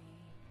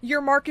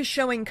 Your mark is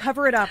showing.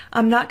 Cover it up.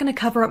 I'm not gonna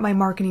cover up my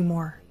mark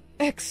anymore.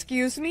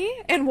 Excuse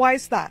me? And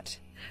why's that?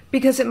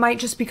 Because it might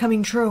just be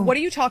coming true. What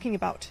are you talking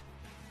about?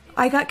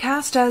 I got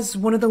cast as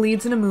one of the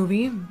leads in a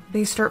movie.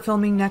 They start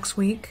filming next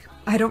week.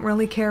 I don't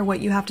really care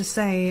what you have to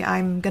say.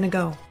 I'm gonna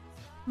go.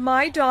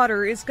 My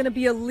daughter is gonna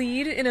be a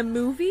lead in a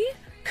movie?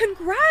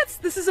 Congrats!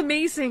 This is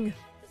amazing!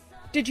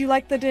 Did you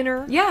like the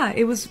dinner? Yeah,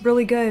 it was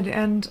really good,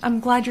 and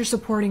I'm glad you're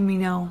supporting me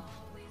now.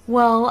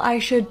 Well, I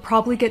should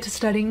probably get to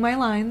studying my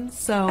lines,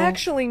 so...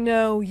 Actually,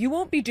 no. You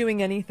won't be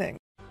doing anything.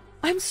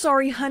 I'm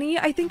sorry, honey.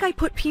 I think I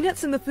put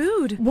peanuts in the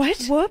food.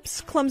 What? Whoops.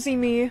 Clumsy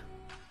me.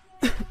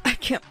 I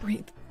can't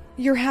breathe.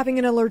 You're having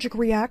an allergic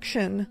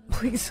reaction.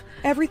 Please.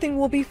 Everything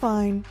will be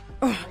fine.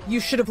 Ugh, you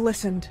should have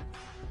listened.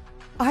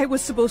 I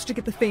was supposed to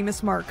get the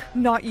famous mark,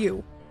 not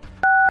you.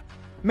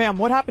 Ma'am,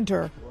 what happened to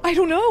her? I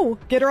don't know.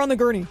 Get her on the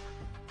gurney.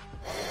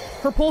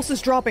 Her pulse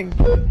is dropping.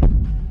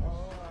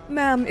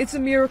 Ma'am, it's a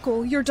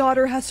miracle. Your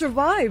daughter has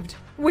survived.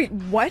 Wait,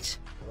 what?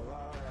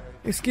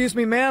 Excuse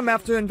me, ma'am.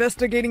 After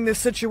investigating this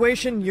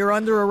situation, you're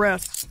under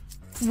arrest.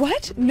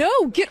 What?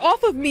 No, get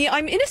off of me.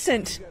 I'm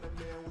innocent.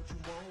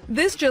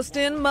 This just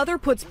in, Mother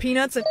puts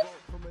peanuts in...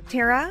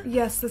 Tara?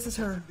 Yes, this is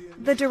her.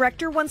 The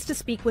director wants to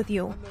speak with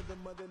you.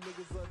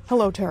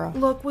 Hello, Tara.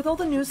 Look, with all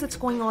the news that's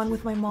going on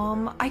with my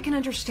mom, I can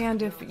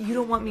understand if you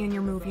don't want me in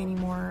your movie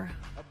anymore.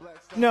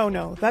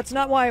 No, that's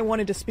not why I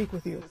wanted to speak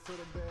with you.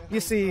 You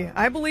see,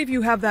 I believe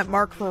you have that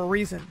mark for a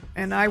reason,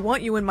 and I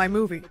want you in my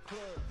movie.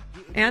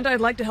 And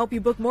I'd like to help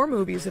you book more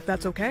movies, if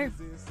that's okay.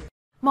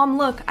 Mom,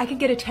 look, I could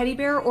get a teddy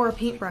bear or a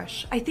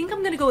paintbrush. I think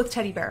I'm gonna go with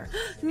teddy bear.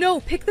 No,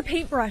 pick the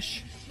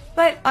paintbrush.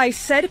 But... I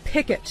said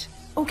pick it.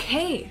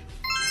 Okay.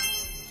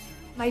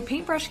 My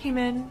paintbrush came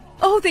in.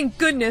 Oh, thank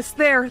goodness.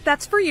 There,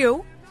 that's for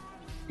you.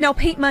 Now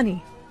paint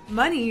money.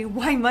 Money?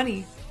 Why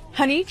money?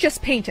 Honey,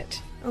 just paint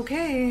it.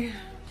 Okay.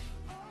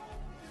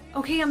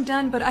 Okay, I'm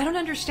done, but I don't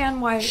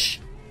understand why... Shh!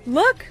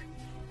 Look!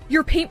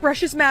 Your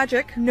paintbrush is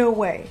magic. No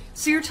way.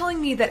 So you're telling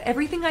me that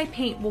everything I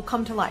paint will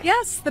come to life?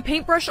 Yes, the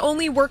paintbrush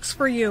only works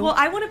for you. Well,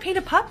 I want to paint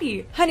a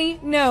puppy. Honey,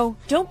 no.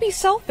 Don't be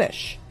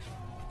selfish.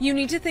 You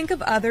need to think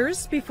of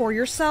others before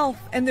yourself,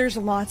 and there's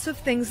lots of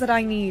things that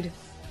I need.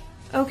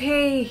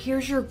 Okay,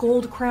 here's your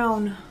gold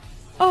crown.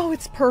 Oh,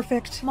 it's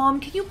perfect. Mom,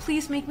 can you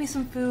please make me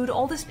some food?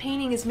 All this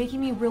painting is making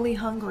me really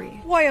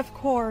hungry. Why, of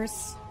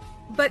course.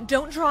 But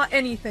don't draw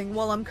anything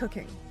while I'm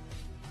cooking.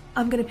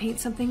 I'm gonna paint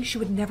something she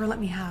would never let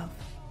me have.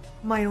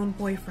 My own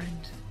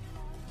boyfriend.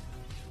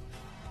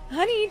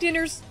 Honey,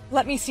 dinner's...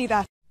 Let me see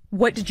that.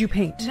 What did you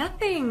paint?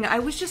 Nothing. I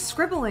was just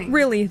scribbling.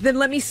 Really? Then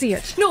let me see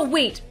it. No,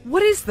 wait.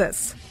 What is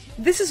this?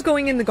 This is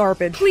going in the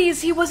garbage.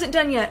 Please, he wasn't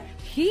done yet.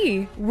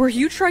 He? Were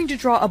you trying to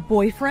draw a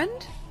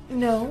boyfriend?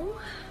 No.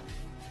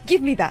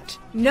 Give me that.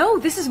 No,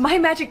 this is my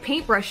magic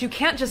paintbrush. You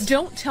can't just...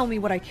 Don't tell me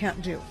what I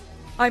can't do.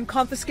 I'm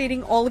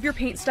confiscating all of your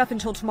paint stuff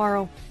until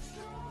tomorrow.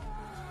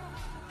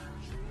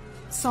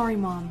 Sorry,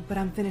 Mom, but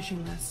I'm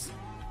finishing this.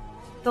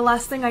 The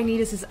last thing I need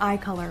is his eye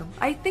color.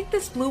 I think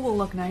this blue will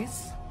look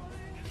nice.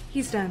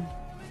 He's done.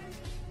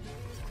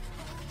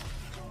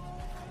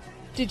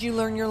 Did you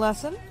learn your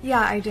lesson? Yeah,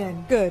 I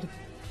did. Good.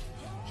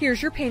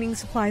 Here's your painting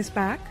supplies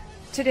back.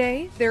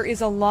 Today, there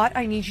is a lot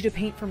I need you to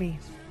paint for me.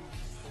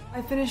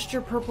 I finished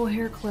your purple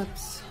hair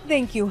clips.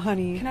 Thank you,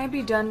 honey. Can I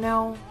be done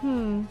now?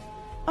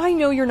 I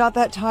know you're not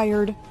that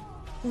tired.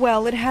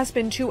 Well, it has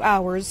been 2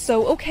 hours,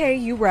 so okay,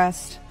 you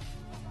rest.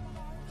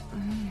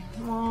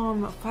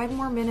 Mom, 5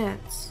 more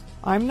minutes.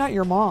 I'm not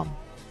your mom.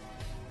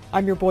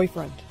 I'm your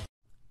boyfriend.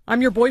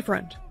 I'm your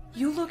boyfriend.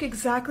 You look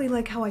exactly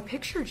like how I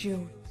pictured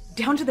you.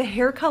 Down to the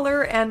hair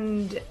color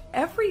and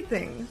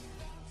everything.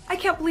 I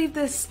can't believe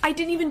this. I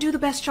didn't even do the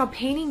best job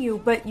painting you,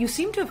 but you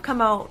seem to have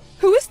come out.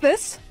 Who is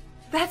this?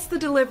 That's the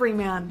delivery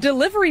man.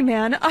 Delivery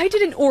man? I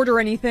didn't order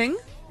anything.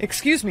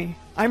 Excuse me,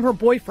 I'm her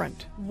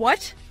boyfriend.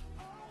 What?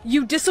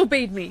 You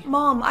disobeyed me.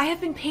 Mom, I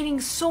have been painting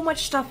so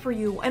much stuff for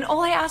you, and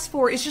all I asked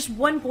for is just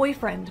one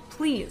boyfriend,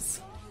 please.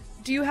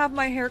 Do you have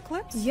my hair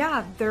clips?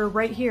 Yeah, they're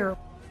right here.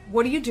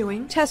 What are you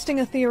doing? Testing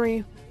a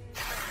theory.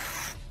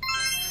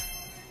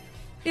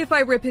 If I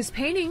rip his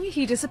painting,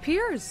 he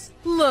disappears.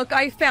 Look,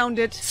 I found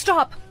it.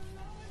 Stop!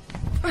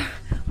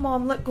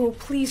 Mom, let go,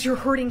 please, you're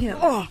hurting him.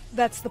 Oh,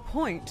 that's the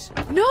point.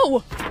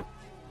 No!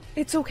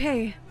 It's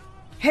okay.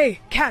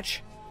 Hey,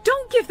 catch!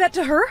 Don't give that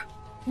to her!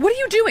 What are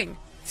you doing?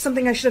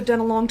 Something I should have done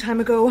a long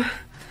time ago.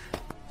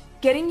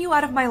 Getting you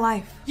out of my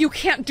life. You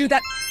can't do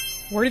that!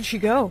 Where did she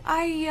go?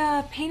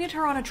 I, painted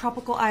her on a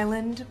tropical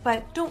island,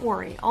 but don't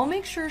worry, I'll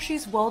make sure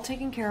she's well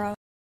taken care of.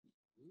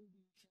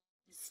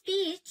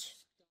 Speech?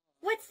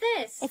 What's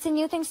this? It's a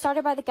new thing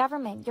started by the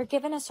government. You're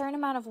given a certain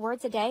amount of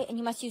words a day, and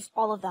you must use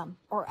all of them,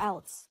 or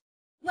else.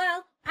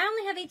 Well, I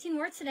only have 18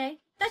 words today.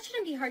 That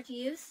shouldn't be hard to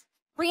use.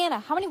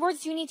 Brianna, how many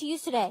words do you need to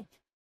use today?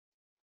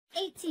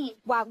 18.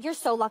 Wow, you're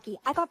so lucky.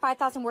 I got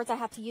 5,000 words I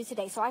have to use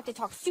today, so I have to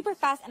talk super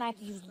fast, and I have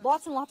to use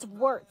lots and lots of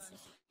words.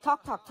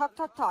 Talk, talk, talk,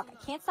 talk, talk.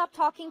 I can't stop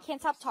talking,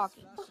 can't stop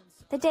talking.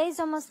 The day's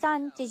almost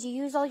done. Did you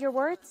use all your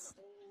words?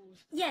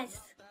 Yes.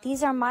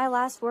 These are my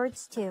last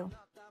words, too.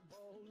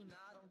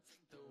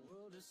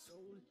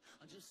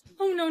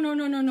 Oh,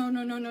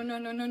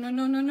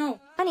 no.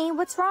 Honey,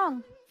 what's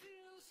wrong?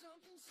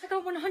 I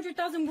got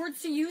 100,000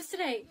 words to use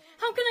today.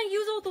 How can I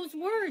use all those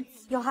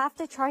words? You'll have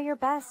to try your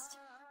best.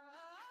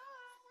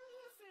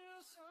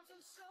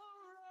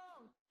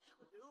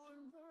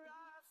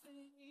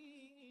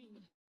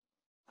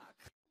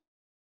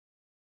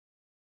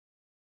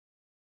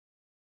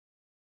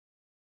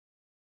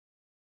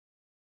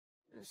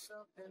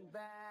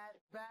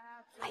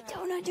 I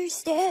don't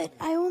understand.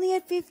 I only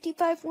had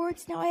 55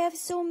 words. Now I have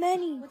so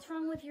many. What's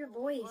wrong with your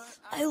voice?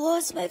 I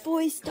lost my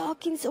voice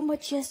talking so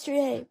much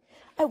yesterday.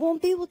 I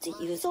won't be able to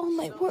use all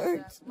my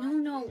words.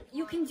 No.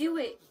 You can do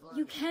it.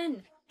 You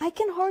can. I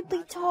can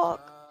hardly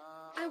talk.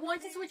 I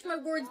want to switch my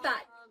words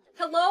back.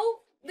 Hello?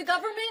 The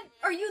government?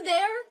 Are you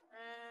there?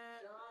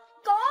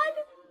 God?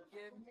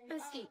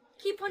 Bestie,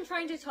 keep on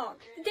trying to talk.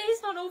 The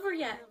day's not over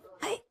yet.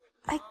 I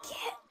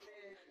can't.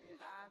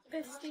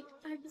 Bestie,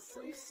 I'm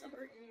so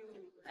sorry.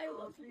 I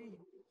love you.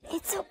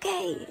 It's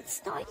okay.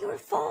 It's not your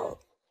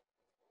fault.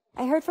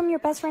 I heard from your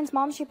best friend's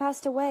mom she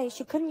passed away.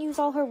 She couldn't use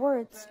all her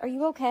words. Are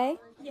you okay?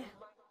 Yeah.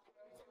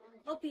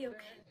 I'll be okay.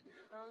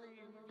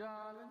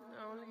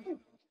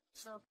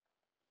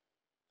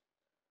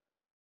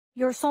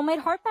 Your soulmate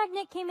heart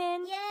magnet came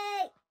in.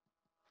 Yay!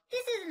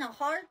 This isn't a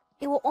heart.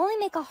 It will only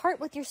make a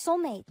heart with your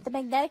soulmate. The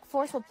magnetic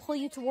force will pull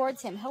you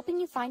towards him, helping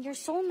you find your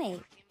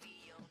soulmate.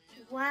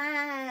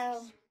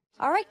 Wow.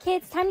 All right,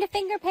 kids, time to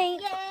finger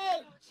paint.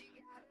 Yay!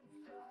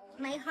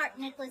 My heart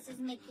necklace is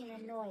making a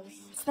noise.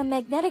 It's the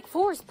magnetic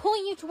force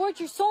pulling you towards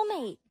your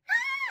soulmate.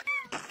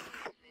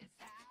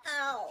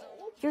 Ow.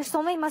 Your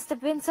soulmate must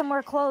have been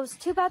somewhere close.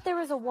 Too bad there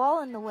was a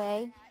wall in the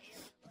way.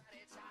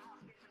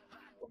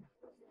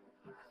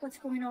 What's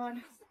going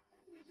on?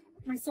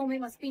 My soulmate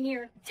must be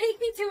near. Take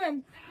me to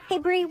him! Hey,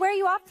 Bree, where are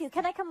you off to?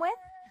 Can I come with?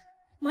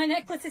 My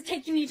necklace is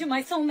taking me to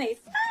my soulmate.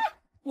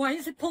 Why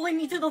is it pulling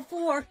me to the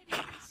floor?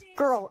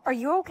 Girl, are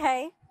you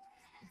okay?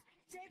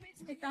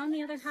 I found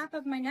the other half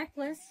of my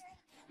necklace,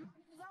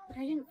 but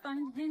I didn't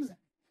find him.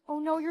 Oh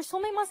no, your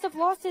soulmate must have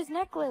lost his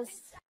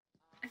necklace.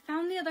 I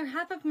found the other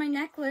half of my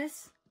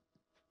necklace,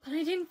 but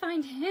I didn't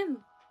find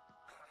him.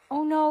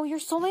 Oh no, your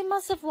soulmate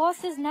must have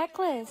lost his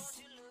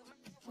necklace.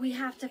 We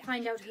have to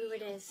find out who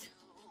it is.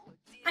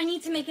 I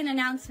need to make an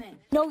announcement.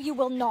 No, you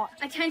will not.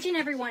 Attention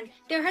everyone,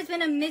 there has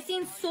been a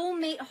missing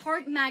soulmate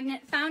heart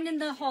magnet found in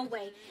the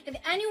hallway. If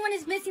anyone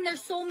is missing their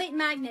soulmate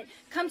magnet,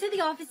 come to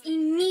the office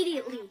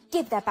immediately.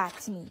 Give that back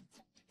to me.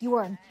 You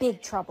are in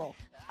big trouble.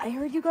 I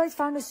heard you guys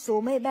found a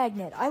soulmate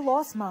magnet. I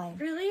lost mine.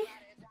 Really?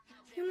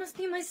 You must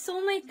be my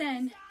soulmate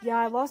then. Yeah,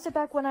 I lost it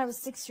back when I was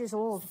 6 years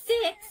old.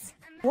 6?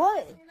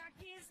 What?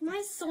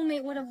 My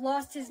soulmate would have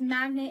lost his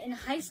magnet in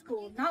high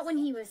school, not when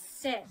he was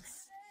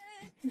 6.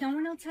 No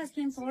one else has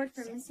came forward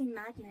for missing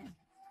magnet.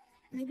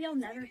 Maybe I'll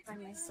never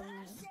find my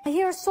soulmate. I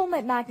hear a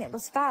soulmate magnet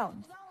was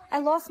found. I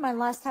lost mine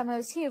last time I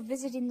was here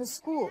visiting the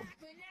school.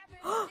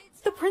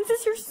 The prince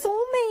is your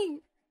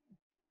soulmate!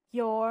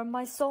 You're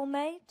my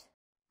soulmate?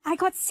 I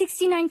got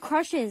 69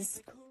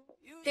 crushes.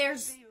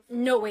 There's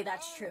no way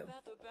that's true.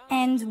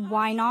 And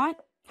why not?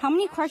 How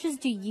many crushes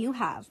do you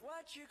have?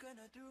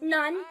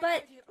 None,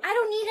 but I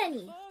don't need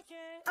any.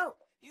 Oh.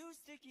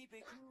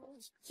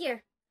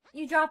 Here,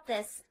 you drop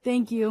this.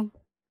 Thank you.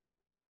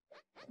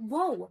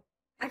 Whoa,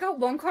 I got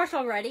 1 crush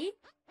already?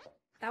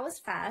 That was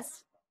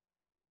fast.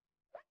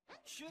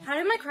 How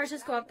did my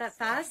crushes go up that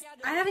fast?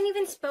 I haven't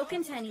even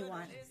spoken to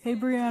anyone. Hey,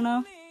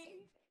 Brianna.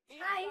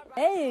 Hi.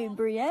 Hey,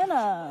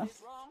 Brianna.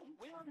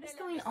 What's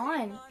going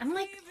on? I'm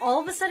like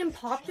all of a sudden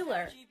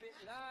popular.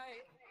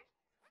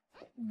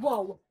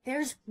 Whoa,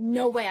 there's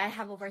no way I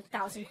have over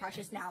 1,000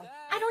 crushes now.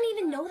 I don't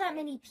even know that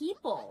many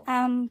people.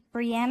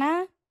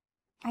 Brianna,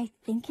 I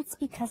think it's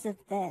because of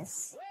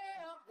this.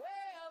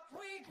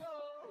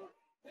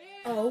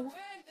 Oh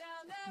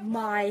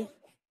my.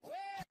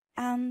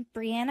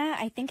 Brianna,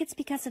 I think it's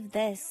because of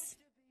this.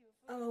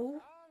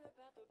 Oh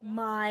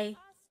my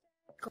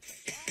God.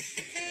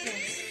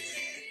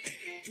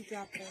 You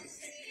dropped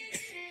this.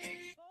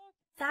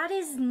 That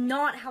is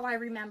not how I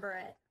remember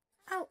it.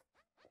 Oh.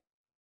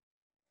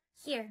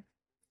 Here,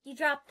 you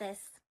dropped this.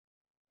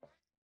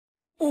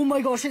 Oh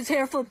my gosh, it's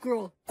hair flip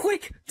girl.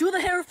 Quick, do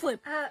the hair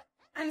flip.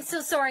 I'm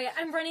so sorry.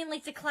 I'm running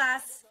late to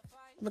class.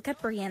 Look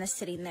at Brianna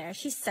sitting there.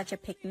 She's such a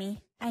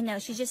pick-me. I know,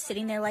 she's just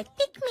sitting there like,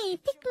 pick me,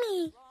 pick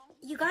me.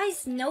 You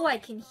guys know I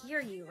can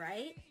hear you,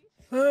 right?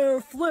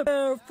 Hair flip,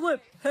 hair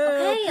flip,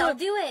 hair Okay, flip. I'll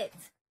do it.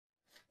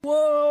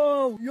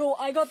 Whoa, yo,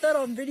 I got that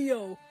on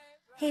video.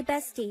 Hey,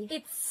 bestie.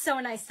 It's so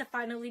nice to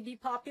finally be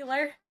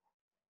popular.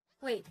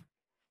 Wait,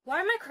 why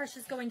are my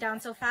crushes going down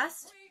so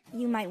fast?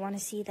 You might want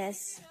to see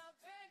this.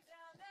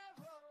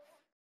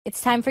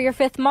 It's time for your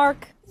 5th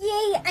mark.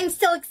 Yay, I'm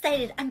so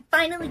excited. I'm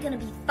finally gonna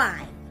be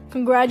 5.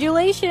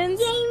 Congratulations.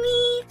 Yay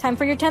me! Time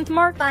for your 10th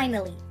mark.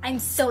 Finally, I'm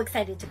so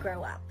excited to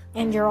grow up.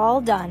 And you're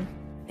all done.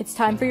 It's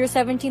time for your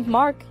 17th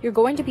mark. You're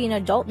going to be an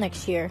adult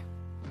next year.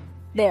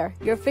 There,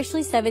 you're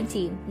officially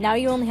 17. Now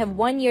you only have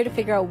 1 year to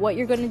figure out what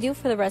you're going to do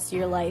for the rest of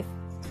your life.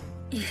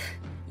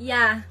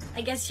 Yeah,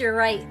 I guess you're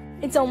right.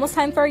 It's almost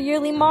time for our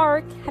yearly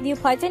mark. Have you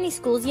applied to any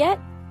schools yet?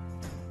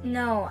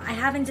 No, I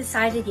haven't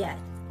decided yet.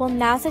 Well,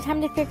 now's the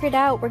time to figure it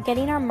out. We're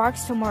getting our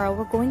marks tomorrow.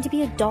 We're going to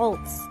be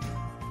adults.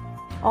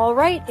 All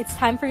right, it's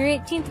time for your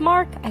 18th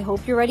mark. I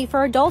hope you're ready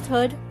for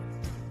adulthood.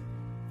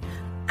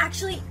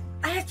 Actually,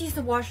 I have to use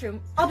the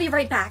washroom. I'll be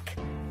right back.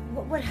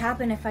 What would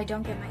happen if I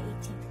don't get my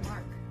 18th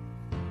mark?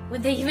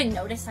 Would they even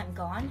notice I'm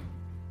gone?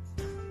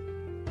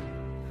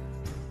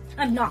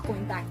 I'm not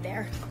going back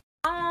there.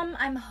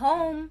 I'm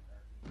home.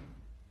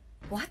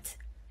 What?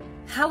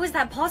 How is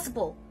that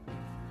possible?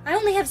 I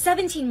only have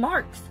 17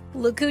 marks.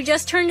 Look who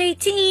just turned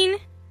 18.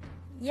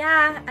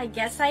 Yeah, I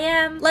guess I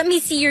am. Let me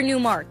see your new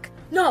mark.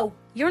 No.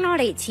 You're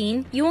not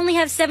 18. You only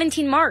have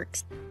 17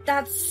 marks.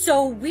 That's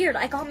so weird.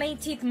 I got my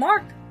 18th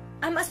mark.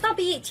 I must not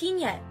be 18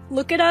 yet.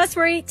 Look at us.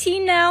 We're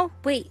 18 now.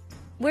 Wait,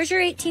 where's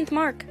your 18th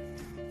mark?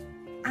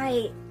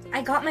 I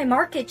got my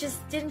mark. It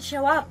just didn't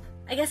show up.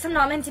 I guess I'm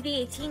not meant to be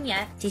 18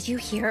 yet. Did you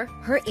hear?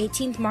 Her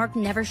 18th mark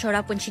never showed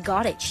up when she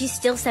got it. She's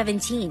still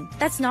 17.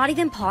 That's not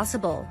even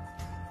possible.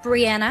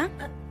 Brianna?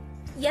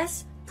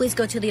 Yes? Please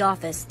go to the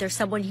office. There's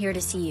someone here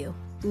to see you.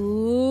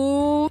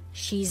 Ooh,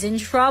 she's in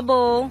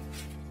trouble.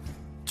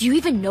 Do you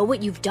even know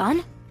what you've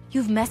done?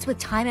 You've messed with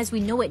time as we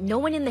know it. No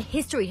one in the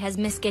history has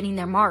missed getting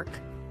their mark.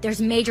 There's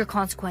major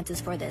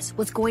consequences for this.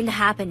 What's going to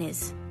happen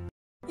is...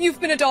 You've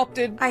been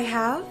adopted. I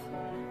have?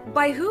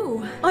 By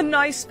who? A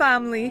nice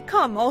family.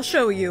 Come, I'll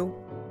show you.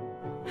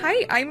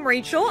 Hi, I'm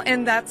Rachel,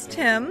 and that's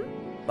Tim.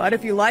 But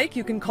if you like,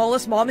 you can call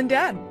us Mom and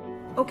Dad.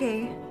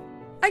 Okay.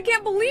 I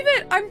can't believe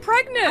it! I'm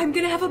pregnant! I'm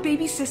gonna have a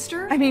baby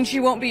sister? I mean, she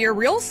won't be your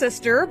real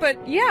sister,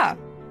 but yeah.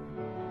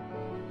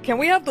 Can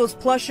we have those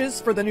plushes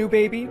for the new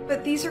baby?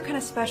 But these are kind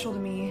of special to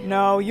me.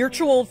 No, you're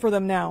too old for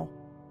them now.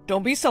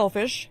 Don't be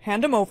selfish.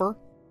 Hand them over.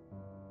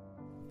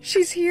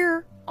 She's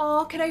here.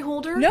 Aw, can I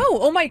hold her? No,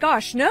 oh my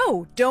gosh,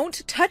 no.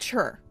 Don't touch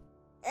her.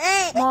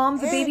 Mom,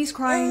 the baby's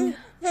crying.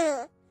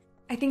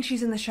 I think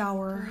she's in the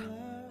shower.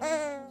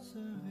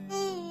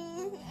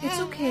 It's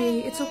okay,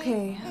 it's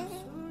okay.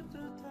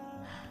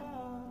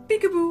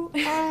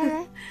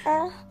 Peekaboo.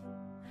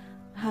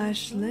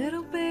 Hush,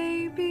 little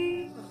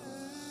baby.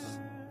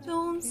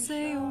 Don't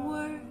say a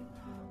word.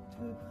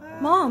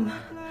 Mom.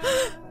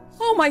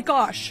 Oh my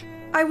gosh.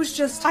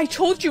 I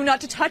told you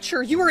not to touch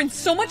her. You were in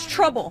so much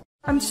trouble.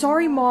 I'm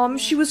sorry, Mom.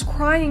 She was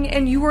crying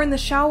and you were in the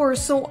shower,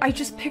 so I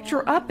just picked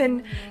her up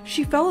and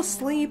she fell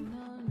asleep.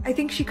 I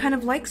think she kind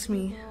of likes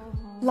me.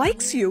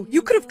 Likes you?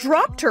 You could have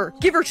dropped her.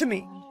 Give her to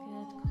me.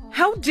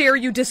 How dare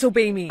you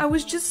disobey me? I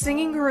was just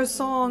singing her a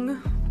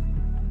song.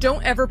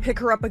 Don't ever pick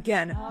her up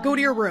again. Go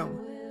to your room.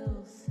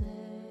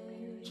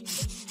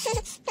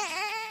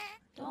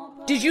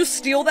 Did you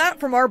steal that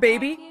from our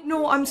baby?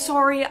 No, I'm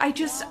sorry.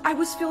 I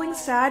was feeling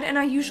sad and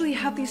I usually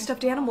have these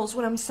stuffed animals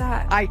when I'm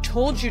sad. I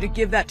told you to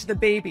give that to the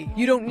baby.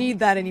 You don't need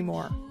that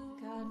anymore.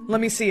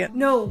 Let me see it.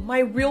 No, my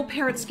real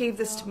parents gave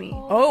this to me.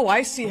 Oh,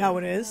 I see how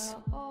it is.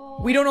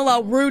 We don't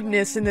allow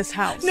rudeness in this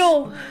house.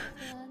 No!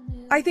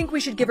 I think we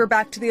should give her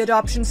back to the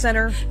adoption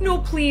center. No,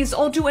 please,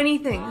 I'll do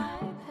anything.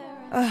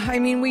 I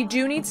mean, we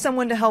do need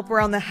someone to help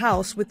around the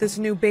house with this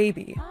new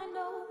baby.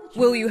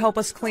 Will you help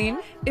us clean?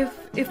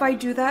 If I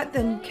do that,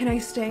 then can I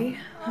stay?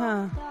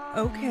 Huh.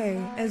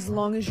 Okay. As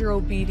long as you're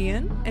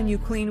obedient and you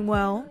clean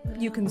well,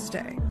 you can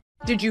stay.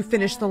 Did you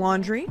finish the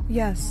laundry?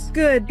 Yes.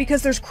 Good,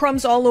 because there's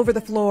crumbs all over the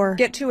floor.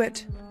 Get to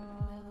it.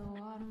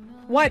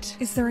 What?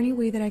 Is there any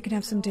way that I can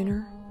have some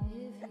dinner?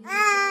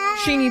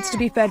 She needs to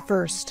be fed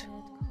first.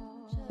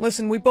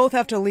 Listen, we both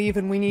have to leave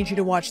and we need you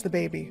to watch the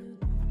baby.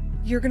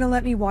 You're gonna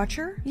let me watch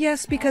her?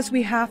 Yes, because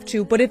we have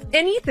to, but if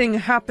anything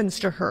happens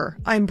to her,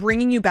 I'm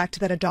bringing you back to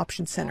that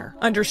adoption center.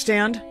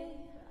 Understand?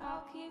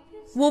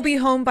 We'll be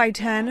home by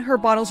 10. Her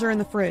bottles are in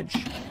the fridge.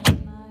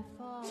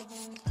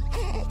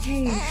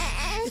 Hey,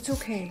 it's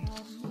okay.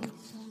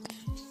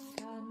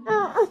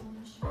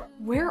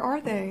 Where are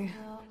they?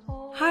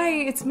 Hi,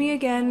 it's me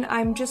again.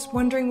 I'm just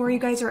wondering where you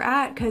guys are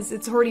at, because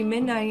it's already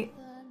midnight.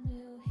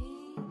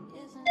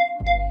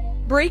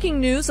 Breaking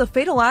news, a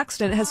fatal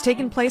accident has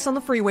taken place on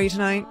the freeway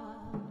tonight.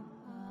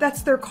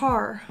 That's their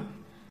car.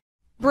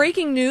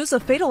 Breaking news,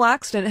 a fatal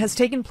accident has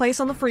taken place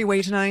on the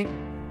freeway tonight.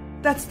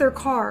 That's their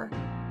car.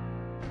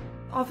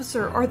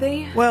 Officer, are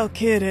they? Well,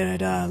 kid,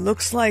 it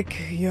looks like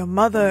your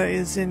mother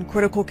is in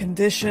critical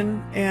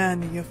condition,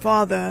 and your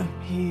father,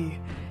 he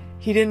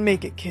didn't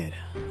make it, kid.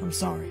 I'm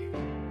sorry.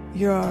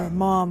 Your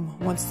mom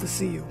wants to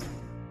see you.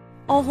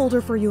 I'll hold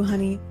her for you,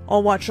 honey.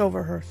 I'll watch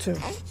over her, too.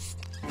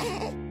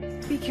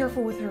 Be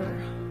careful with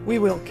her. We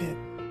will, kid.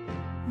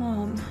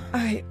 Mom.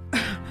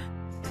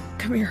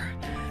 Come here.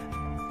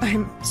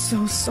 I'm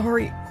so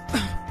sorry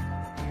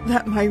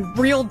that my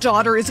real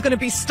daughter is gonna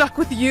be stuck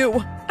with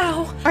you.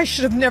 Ow. I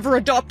should have never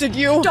adopted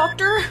you.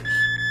 Doctor?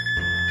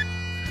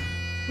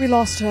 We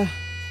lost her.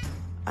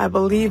 I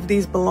believe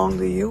these belong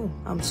to you.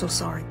 I'm so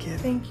sorry,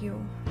 kid. Thank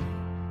you.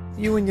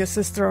 You and your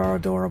sister are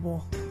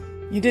adorable.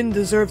 You didn't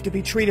deserve to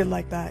be treated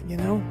like that, you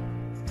know?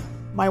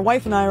 My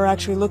wife and I are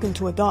actually looking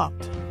to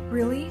adopt.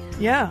 Really?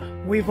 Yeah,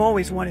 we've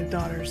always wanted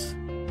daughters.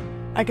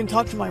 I can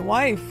talk to my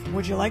wife.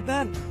 Would you like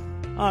that?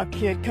 Aw,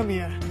 kid, come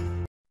here.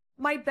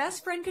 My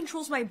best friend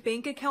controls my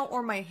bank account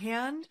or my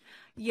hand?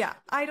 Yeah,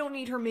 I don't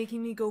need her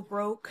making me go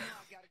broke.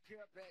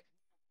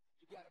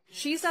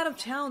 She's out of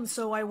town,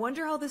 so I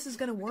wonder how this is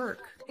gonna work.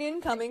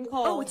 Incoming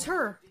call. Oh, it's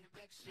her.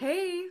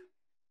 Hey.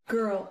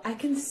 Girl, I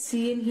can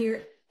see and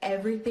hear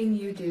everything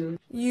you do.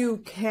 You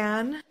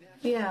can?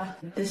 Yeah,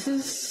 this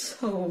is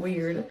so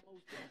weird.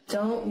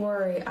 Don't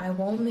worry, I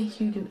won't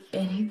make you do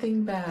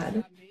anything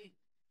bad.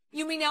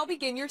 You may now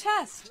begin your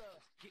test.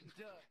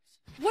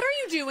 What are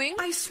you doing?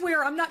 I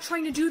swear, I'm not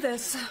trying to do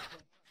this.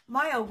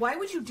 Maya, why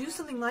would you do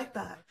something like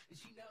that?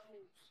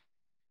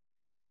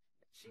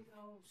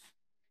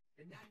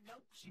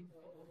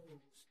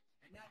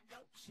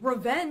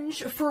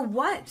 Revenge? For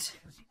what?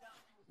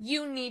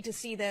 You need to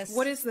see this.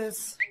 What is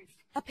this?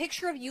 A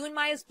picture of you and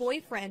Maya's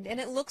boyfriend,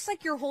 and it looks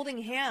like you're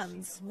holding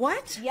hands.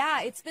 What?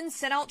 Yeah, it's been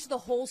sent out to the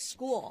whole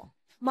school.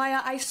 Maya,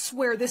 I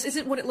swear, this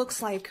isn't what it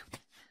looks like.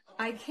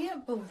 I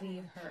can't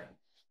believe her.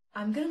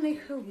 I'm gonna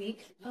make her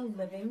week a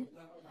living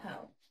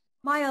hell.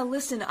 Maya,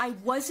 listen, I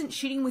wasn't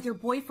cheating with your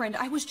boyfriend.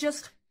 I was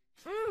just...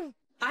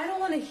 I don't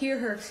want to hear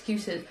her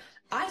excuses.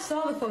 I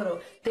saw the photo.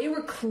 They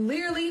were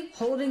clearly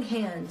holding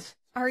hands.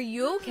 Are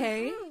you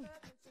okay?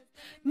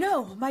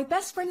 No, my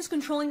best friend is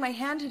controlling my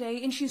hand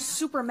today, and she's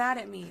super mad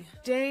at me.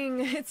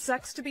 Dang, it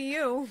sucks to be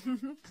you.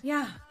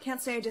 Yeah,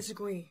 can't say I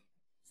disagree.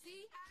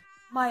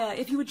 Maya,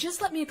 if you would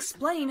just let me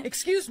explain...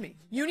 Excuse me,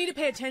 you need to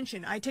pay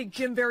attention. I take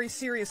gym very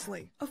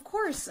seriously. Of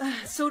course,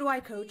 so do I,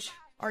 Coach.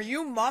 Are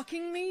you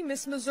mocking me,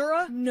 Miss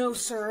Mizura? No,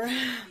 sir.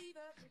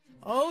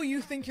 Oh, you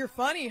think you're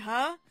funny,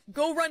 huh?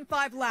 Go run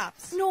 5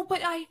 laps. No,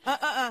 but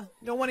I...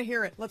 Don't want to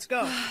hear it. Let's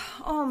go.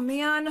 Oh,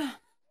 man.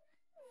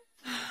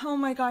 Oh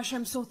my gosh,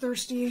 I'm so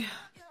thirsty.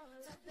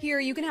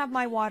 Here, you can have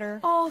my water.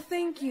 Oh,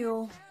 thank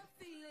you.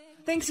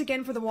 Thanks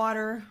again for the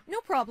water.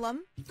 No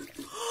problem.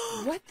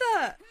 What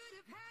the...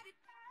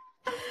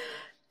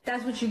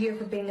 That's what you get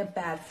for being a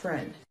bad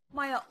friend.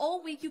 Maya,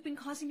 all week you've been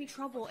causing me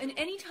trouble, and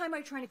anytime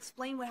I try and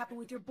explain what happened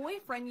with your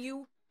boyfriend,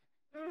 you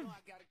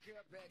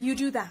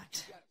do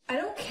that. I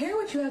don't care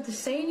what you have to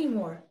say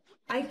anymore.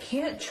 I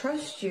can't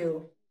trust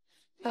you.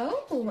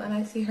 Oh, and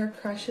I see her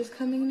crush is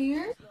coming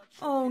near.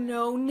 Oh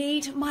no,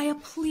 Nate, Maya,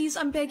 please,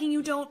 I'm begging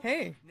you, don't.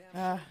 Hey,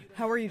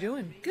 how are you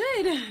doing?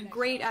 Good.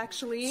 Great,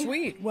 actually.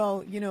 Sweet.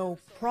 Well, you know,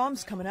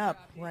 prom's coming up,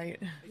 right?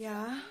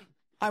 Yeah?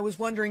 I was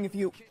wondering if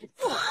you...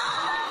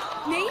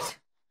 Nate?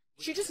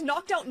 She just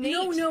knocked out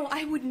Nate. No,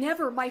 I would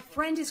never. My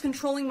friend is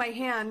controlling my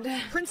hand.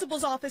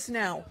 Principal's office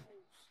now.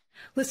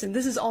 Listen,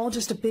 this is all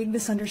just a big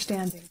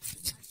misunderstanding.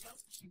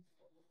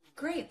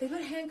 Great, they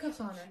put handcuffs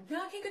on her.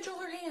 Now I can control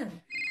her hand.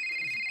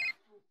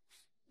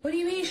 What do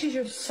you mean she's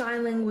your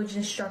sign language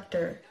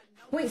instructor?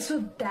 Wait,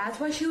 so that's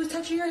why she was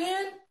touching your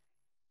hand?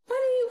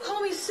 Why didn't you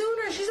call me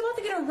sooner? She's about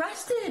to get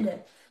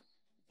arrested.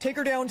 Take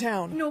her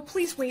downtown. No,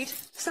 please wait.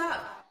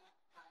 Stop.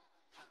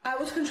 I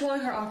was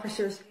controlling her,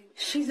 officers.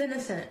 She's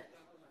innocent.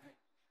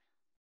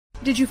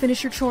 Did you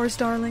finish your chores,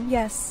 darling?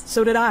 Yes.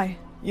 So did I.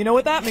 You know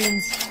what that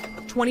means.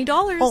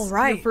 $20. All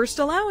right. Your first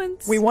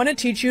allowance. We want to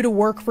teach you to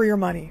work for your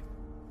money.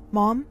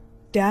 Mom?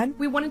 Dad?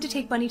 We wanted to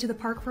take Bunny to the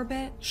park for a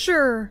bit.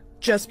 Sure.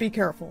 Just be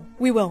careful.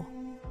 We will.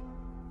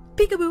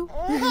 Peekaboo.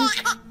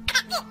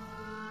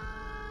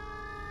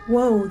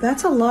 Whoa,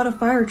 that's a lot of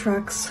fire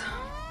trucks.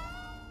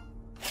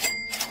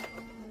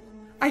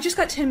 I just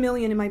got $10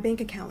 million in my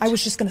bank account. I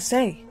was just gonna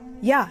say.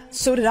 Yeah,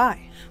 so did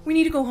I. We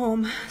need to go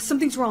home.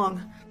 Something's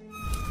wrong.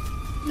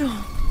 No.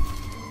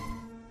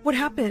 What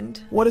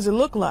happened? What does it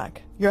look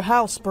like? Your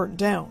house burnt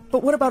down.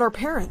 But what about our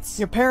parents?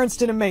 Your parents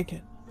didn't make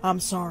it. I'm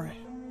sorry.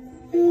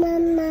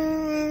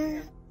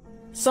 Mama.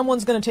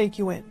 Someone's gonna take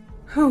you in.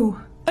 Who?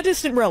 A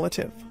distant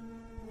relative.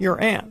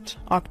 Your aunt,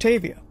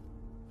 Octavia.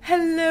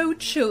 Hello,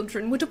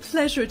 children. What a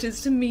pleasure it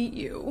is to meet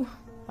you.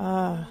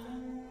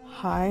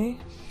 Hi?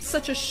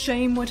 Such a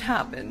shame what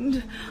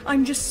happened.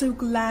 I'm just so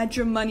glad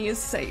your money is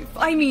safe.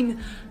 I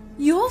mean,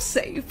 you're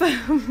safe.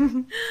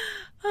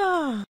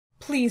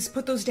 Please,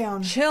 put those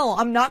down. Chill,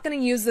 I'm not gonna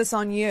use this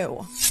on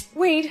you.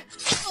 Wait.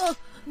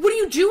 What are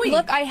you doing?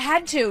 Look, I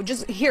had to.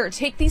 Just here,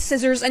 take these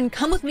scissors and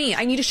come with me.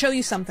 I need to show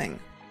you something.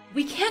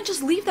 We can't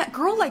just leave that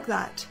girl like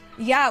that.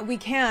 Yeah, we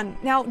can.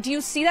 Now, do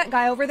you see that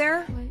guy over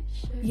there?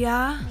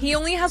 Yeah? He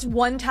only has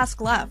one task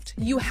left.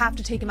 You have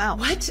to take him out.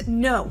 What?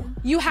 No.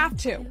 You have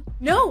to.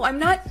 No, I'm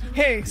not.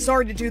 Hey,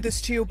 sorry to do this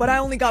to you, but I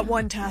only got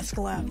one task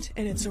left,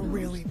 and it's a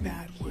really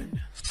bad one.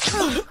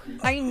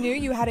 I knew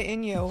you had it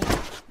in you.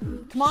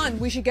 Come on,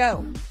 we should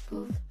go.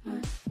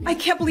 I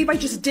can't believe I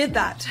just did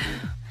that.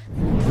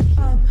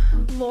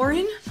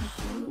 Lauren?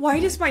 Why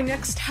does my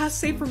next task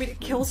say for me to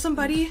kill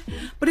somebody,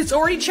 but it's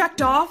already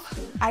checked off?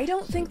 I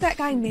don't think that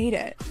guy made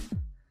it.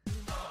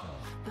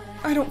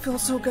 I don't feel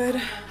so good.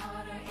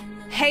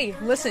 Hey,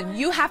 listen,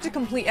 you have to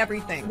complete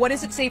everything. What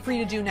does it say for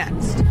you to do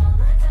next?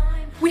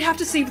 We have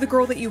to save the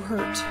girl that you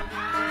hurt.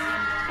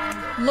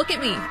 Look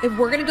at me. If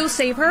we're gonna go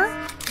save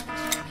her,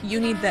 you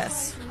need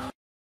this.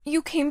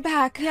 You came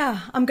back.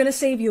 Yeah, I'm gonna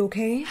save you,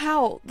 okay?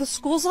 How? The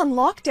school's on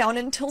lockdown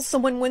until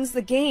someone wins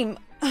the game.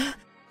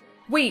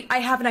 Wait, I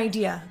have an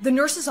idea. The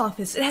nurse's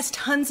office, it has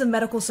tons of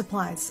medical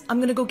supplies. I'm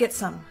gonna go get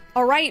some.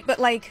 Alright, but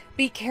like,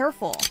 be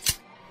careful.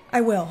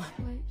 I will.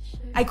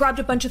 I grabbed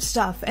a bunch of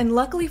stuff, and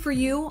luckily for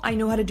you, I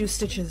know how to do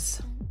stitches.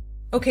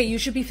 Okay, you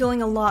should be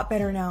feeling a lot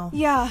better now.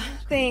 Yeah,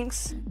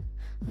 thanks.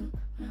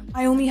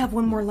 I only have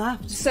one more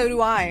left. So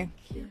do I.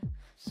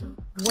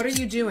 What are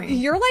you doing?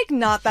 You're like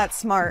not that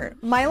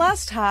smart. My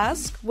last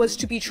task was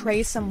to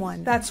betray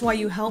someone. That's why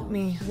you helped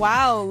me.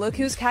 Wow, look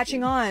who's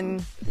catching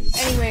on.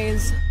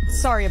 Anyways,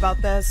 sorry about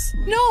this.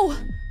 No!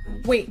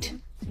 Wait,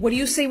 what do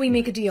you say we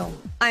make a deal?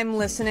 I'm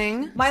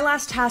listening. My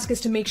last task is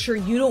to make sure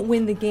you don't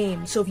win the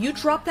game, so if you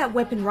drop that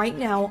weapon right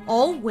now,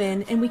 I'll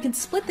win and we can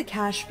split the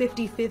cash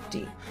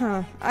 50-50.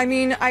 Huh. I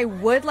mean, I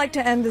would like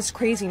to end this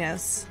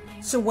craziness.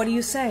 So what do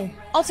you say?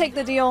 I'll take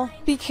the deal.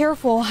 Be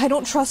careful, I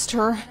don't trust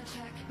her.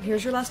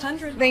 Here's your last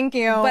 100. Thank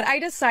you. But I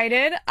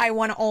decided I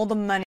want all the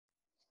money.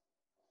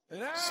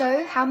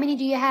 So, how many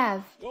do you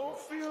have?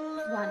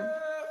 1.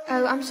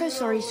 Oh, I'm so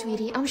sorry,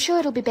 sweetie. I'm sure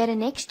it'll be better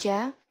next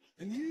year.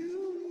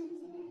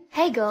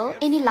 Hey girl,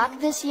 any luck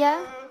this year?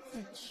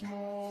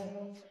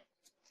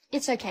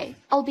 It's okay.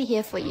 I'll be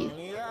here for you.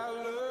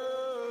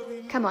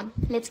 Come on,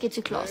 let's get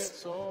to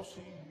class. Oh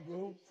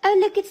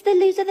look, it's the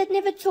loser that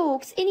never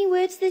talks. Any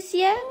words this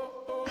year?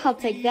 I'll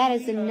take that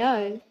as a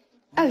no.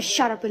 Oh,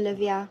 shut up,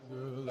 Olivia.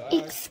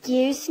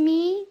 Excuse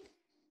me?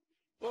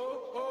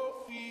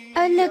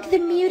 Oh look, the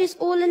mute is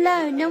all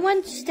alone. No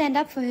one to stand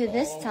up for her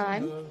this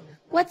time.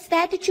 What's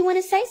that? Did you want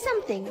to say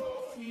something?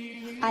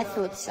 I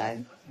thought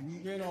so.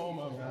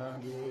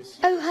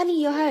 Oh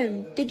honey, you're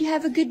home. Did you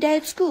have a good day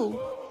at school?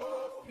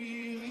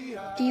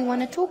 Do you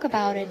want to talk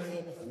about it?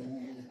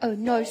 Oh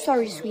no,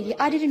 sorry sweetie,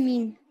 I didn't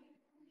mean...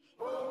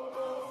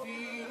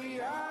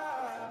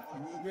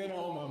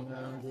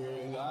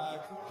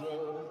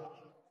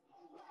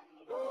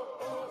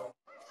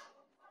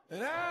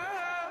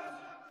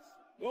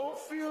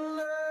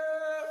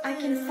 I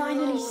can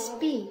finally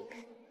speak.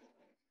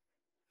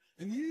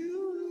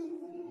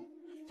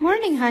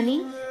 Morning,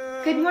 honey.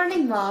 Good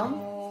morning,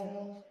 Mom.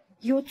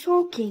 You're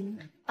talking.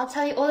 I'll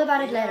tell you all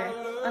about it later.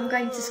 I'm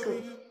going to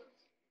school.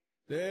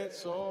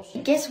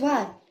 Guess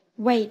what?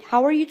 Wait,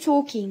 how are you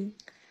talking?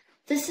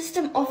 The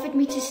system offered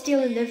me to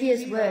steal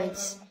Olivia's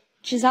words.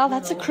 Giselle,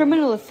 that's a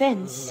criminal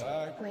offense.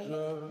 Wait,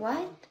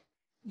 what?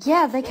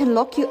 Yeah, they can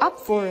lock you up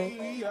for it.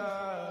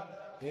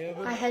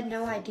 I had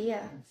no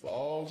idea.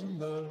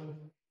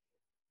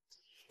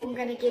 I'm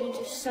gonna get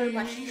into so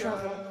much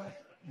trouble.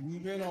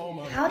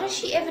 How does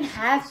she even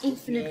have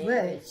infinite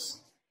words?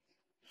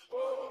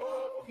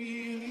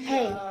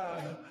 Hey,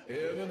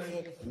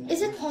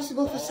 is it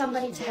possible for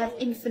somebody to have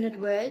infinite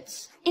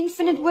words?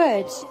 Infinite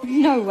words?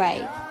 No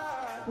way.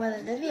 Well,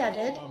 Olivia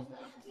did.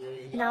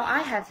 Now I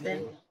have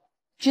them.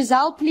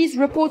 Giselle, please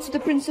report to the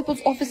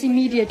principal's office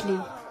immediately.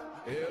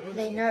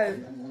 They know.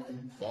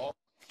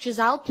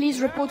 Giselle, please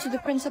report to the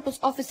principal's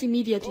office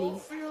immediately.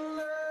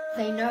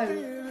 They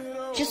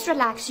know. Just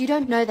relax, you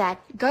don't know that.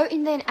 Go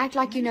in there and act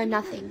like you know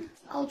nothing.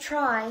 I'll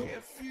try.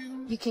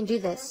 You can do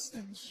this.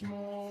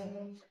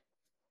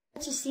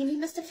 Did you see me,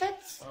 Mr.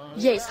 Fitz?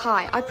 Yes,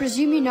 hi. I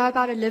presume you know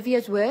about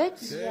Olivia's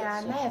words?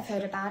 Yeah, I may have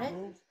heard about it.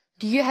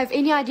 Do you have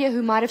any idea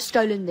who might have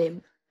stolen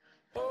them?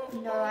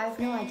 No, I have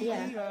no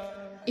idea.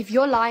 If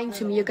you're lying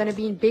to me, you're going to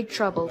be in big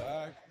trouble.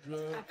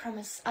 I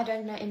promise, I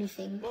don't know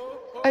anything.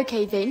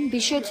 Okay then, be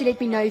sure to let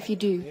me know if you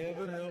do.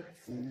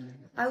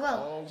 I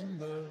will.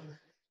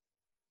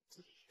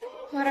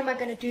 What am I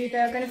going to do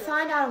though? I'm going to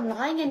find out I'm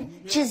lying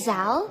and...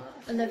 Giselle?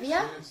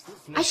 Olivia?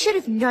 I should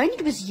have known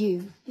it was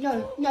you.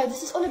 No,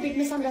 this is all a big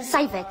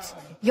misunderstanding. Save it.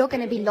 You're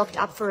going to be locked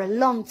up for a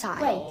long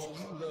time. Wait.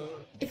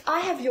 If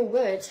I have your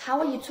words, how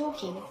are you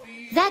talking?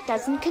 That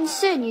doesn't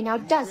concern you now,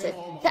 does it?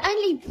 The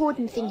only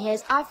important thing here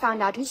is I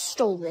found out who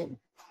stole them.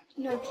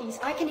 No, please,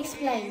 I can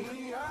explain.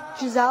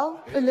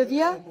 Giselle,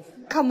 Olivia,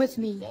 come with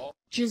me.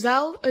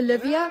 Giselle,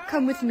 Olivia,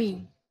 come with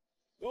me.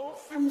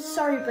 I'm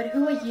sorry, but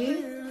who are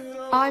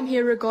you? I'm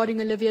here regarding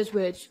Olivia's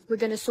words. We're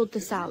going to sort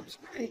this out.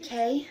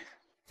 Okay.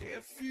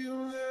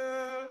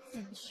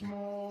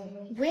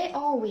 Where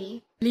are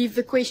we? Leave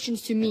the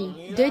questions to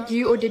me. Did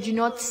you or did you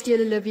not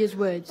steal Olivia's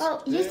words?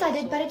 Well, yes I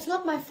did, but it's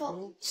not my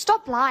fault.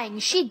 Stop lying.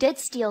 She did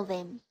steal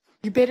them.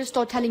 You better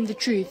start telling the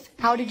truth.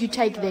 How did you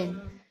take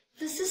them?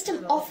 The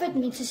system offered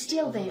me to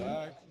steal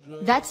them.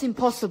 That's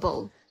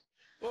impossible.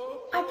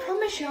 I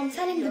promise you I'm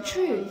telling the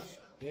truth.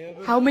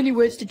 How many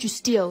words did you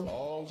steal?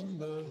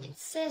 It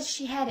says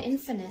she had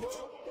infinite.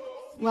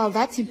 Well,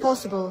 that's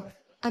impossible.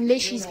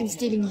 Unless she's been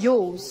stealing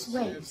yours.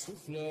 Wait.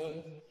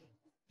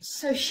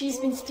 So she's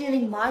been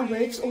stealing my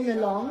words all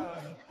along?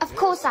 Of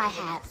course I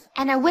have.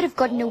 And I would have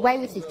gotten away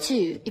with it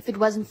too, if it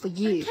wasn't for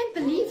you. I can't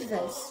believe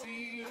this.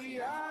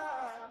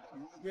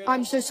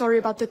 I'm so sorry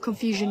about the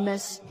confusion,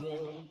 miss.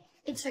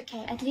 It's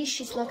okay. At least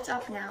she's locked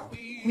up now.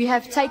 We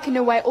have taken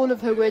away all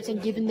of her words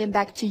and given them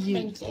back to you.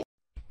 Thank you.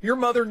 Your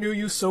mother knew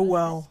you so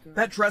well.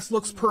 That dress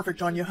looks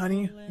perfect on you,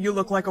 honey. You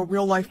look like a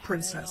real-life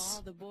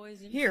princess.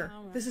 Here,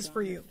 this is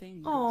for you.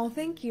 Oh,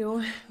 thank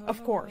you.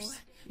 Of course.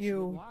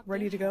 You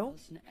ready to go?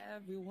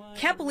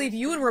 Can't believe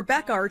you and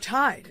Rebecca are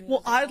tied.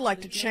 Well, I'd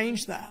like to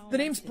change that. The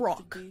name's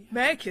Brock.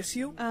 May I kiss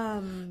you?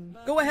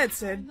 Go ahead,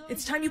 Sid.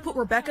 It's time you put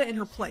Rebecca in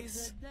her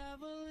place.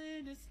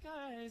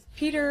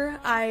 Peter,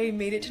 I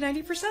made it to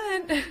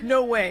 90%.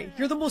 No way.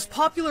 You're the most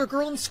popular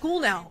girl in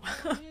school now.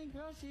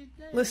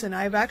 Listen,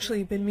 I've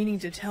actually been meaning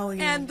to tell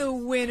you. And the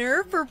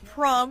winner for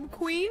prom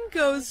queen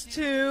goes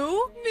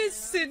to Miss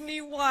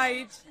Sydney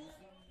White.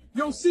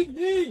 Yo,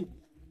 Sydney!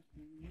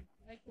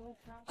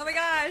 Oh my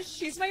gosh,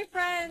 she's my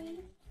friend.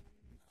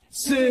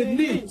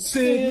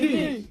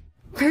 Sydney!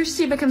 First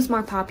she becomes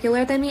more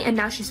popular than me, and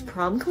now she's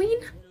prom queen?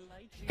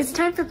 It's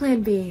time for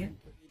plan B.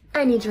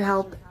 I need your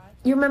help.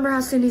 You remember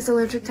how Cindy's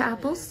allergic to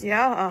apples?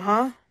 Yeah,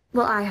 uh-huh.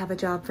 Well, I have a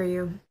job for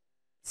you.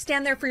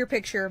 Stand there for your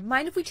picture.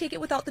 Mind if we take it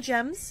without the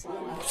gems?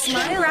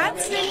 Smile.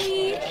 Congrats,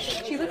 Cindy!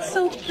 She looks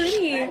so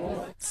pretty.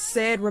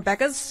 Sid,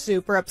 Rebecca's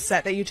super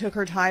upset that you took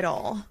her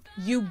title.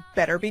 You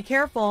better be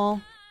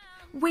careful.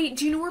 Wait,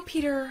 do you know where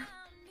Peter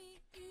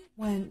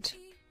went?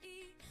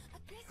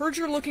 Heard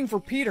you're looking for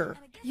Peter.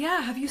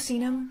 Yeah, have you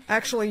seen him?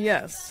 Actually,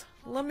 yes.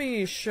 Let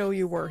me show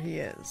you where he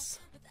is.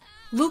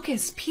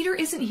 Lucas, Peter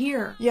isn't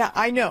here. Yeah,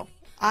 I know.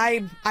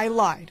 I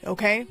lied,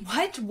 okay?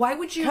 What? Why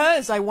would you?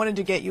 Because I wanted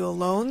to get you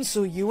alone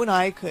so you and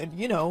I could,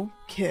 you know,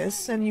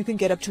 kiss and you can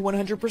get up to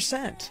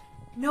 100%.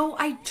 No,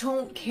 I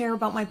don't care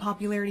about my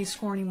popularity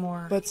score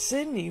anymore. But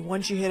Sydney,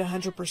 once you hit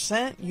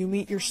 100%, you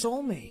meet your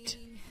soulmate.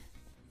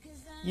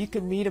 You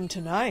could meet him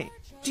tonight.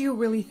 Do you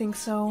really think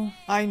so?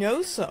 I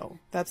know so.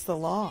 That's the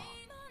law.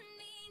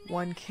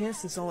 One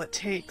kiss is all it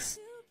takes.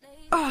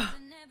 Ah!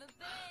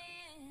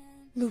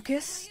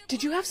 Lucas,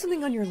 did you have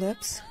something on your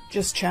lips?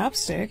 Just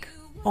chapstick.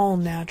 All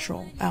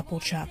natural apple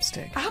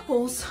chapstick.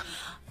 Apples?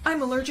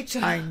 I'm allergic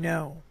to... I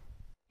know.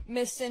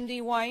 Miss Cindy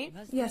White?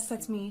 Yes,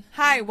 that's me.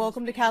 Hi,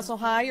 welcome to Castle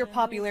High. Your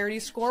popularity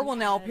score will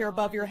now appear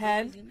above your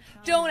head.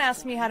 Don't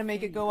ask me how to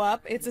make it go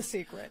up. It's a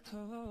secret.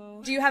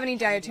 Do you have any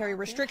dietary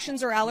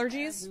restrictions or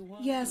allergies?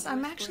 Yes,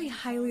 I'm actually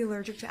highly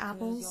allergic to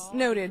apples.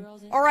 Noted.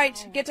 All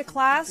right, get to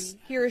class.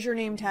 Here is your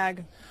name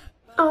tag.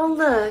 Oh,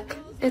 look.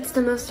 It's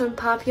the most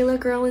unpopular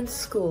girl in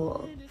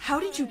school. How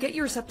did you get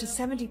yours up to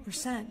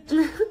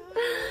 70%?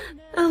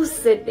 Oh,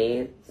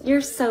 Sydney.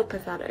 You're so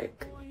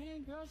pathetic.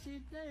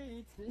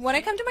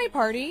 Wanna come to my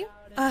party?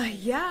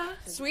 Yeah.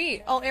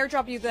 Sweet, I'll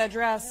airdrop you the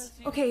address.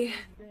 Okay.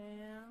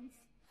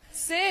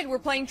 Sid, we're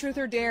playing Truth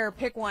or Dare.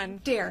 Pick one.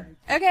 Dare.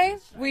 Okay,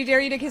 we dare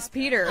you to kiss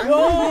Peter.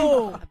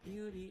 No!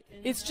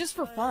 It's just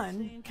for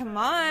fun. Come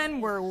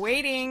on, we're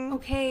waiting.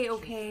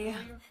 Okay.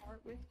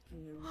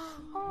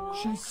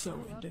 She's so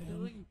into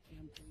him.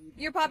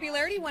 Your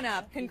popularity went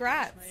up.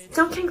 Congrats.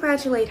 Don't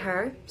congratulate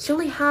her. She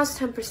only has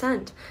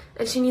 10%,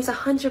 and she needs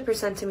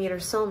 100% to meet her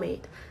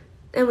soulmate.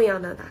 And we all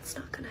know that's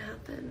not gonna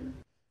happen.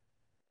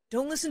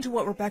 Don't listen to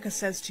what Rebecca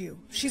says to you.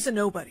 She's a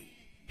nobody.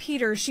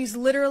 Peter, she's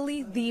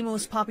literally the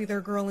most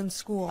popular girl in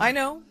school. I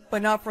know,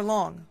 but not for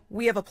long.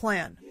 We have a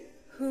plan.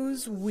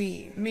 Who's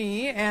we?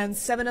 Me and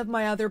 7 of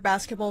my other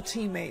basketball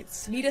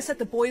teammates. Meet us at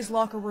the boys'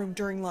 locker room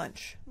during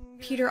lunch.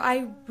 Peter,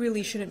 I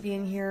really shouldn't be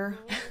in here.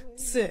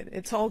 Sid,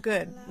 it's all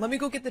good. Let me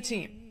go get the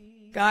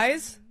team.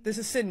 Guys, this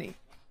is Sydney.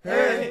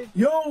 Hey!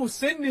 Yo,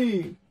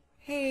 Sydney!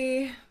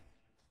 Hey.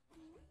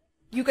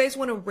 You guys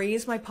want to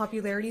raise my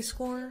popularity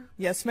score?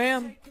 Yes,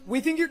 ma'am. We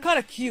think you're kind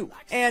of cute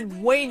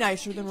and way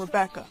nicer than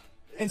Rebecca.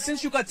 And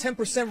since you got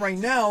 10% right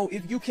now,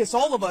 if you kiss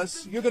all of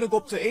us, you're gonna go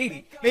up to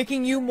 80,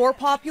 making you more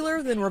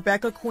popular than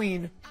Rebecca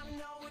Queen.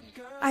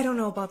 I don't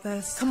know about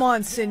this. Come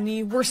on,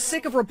 Sydney. We're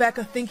sick of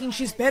Rebecca thinking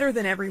she's better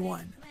than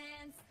everyone.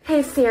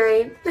 Hey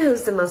Siri,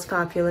 who's the most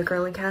popular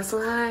girl in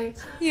Castle High?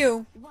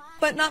 You,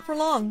 but not for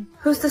long.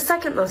 Who's the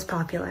second most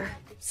popular?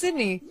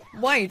 Sydney,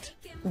 white.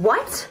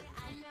 What?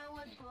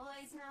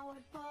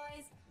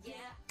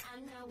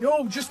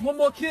 Yo, just one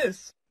more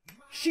kiss.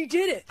 She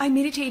did it. I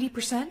made it to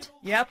 80%?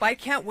 Yep, I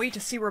can't wait to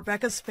see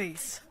Rebecca's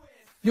face.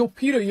 Yo,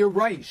 Peter, you're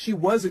right. She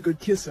was a good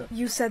kisser.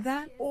 You said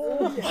that?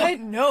 Oh, what?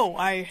 No,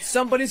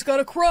 somebody's got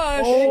a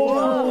crush.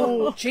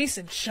 Oh.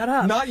 Jason, shut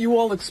up. Not you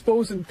all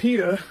exposing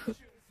Peter.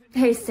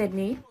 Hey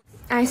Sydney,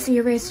 I see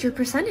you raised your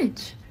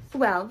percentage.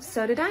 Well,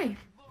 so did I.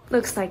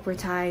 Looks like we're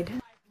tied.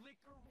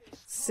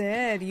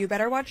 Sid, you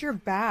better watch your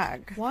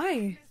bag.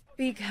 Why?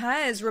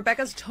 Because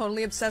Rebecca's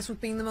totally obsessed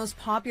with being the most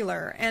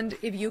popular, and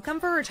if you come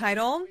for her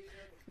title,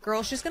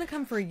 girl, she's gonna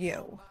come for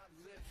you.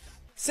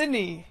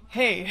 Sydney,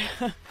 hey.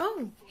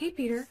 Oh, hey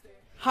Peter.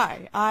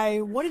 Hi,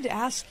 I wanted to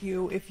ask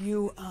you if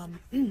you,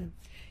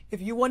 if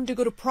you wanted to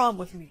go to prom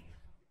with me.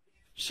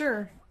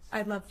 Sure,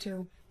 I'd love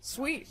to.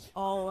 Sweet,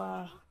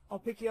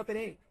 I'll pick you up at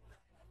 8.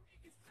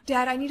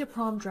 Dad, I need a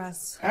prom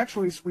dress.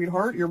 Actually,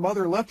 sweetheart, your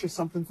mother left you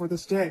something for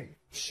this day.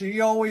 She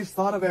always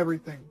thought of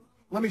everything.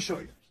 Let me show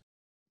you.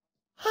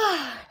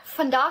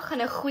 Vandag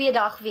gaan 'n goeie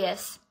dag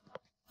wees.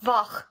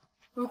 Wag,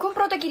 hoekom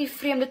praat ek hierdie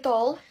vreemde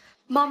taal?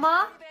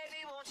 Mama?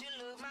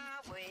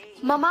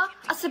 Mama,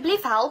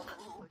 asseblief help.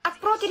 Ek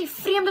praat hierdie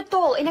vreemde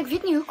taal en ek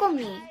weet nie hoekom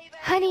nie.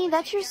 Honey,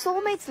 that's your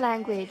soulmate's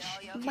language.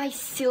 My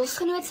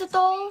sielsgenoot se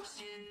taal?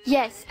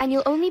 Yes, and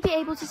you'll only be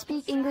able to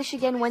speak English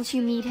again once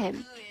you meet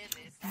him.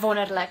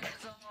 Wonderlik.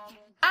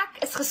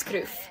 Ek is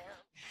geskroef.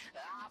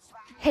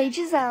 Hey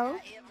Giselle.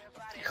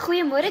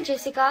 Goeiemôre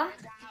Jessica.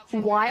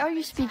 Why are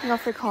you speaking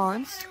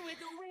Afrikaans?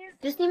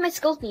 Dis nie my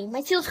skuld nie.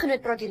 My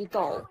sielsgenoot praat hierdie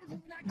taal.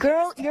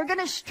 Girl, you're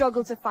gonna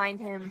struggle to find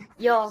him.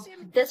 Ja,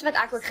 dis wat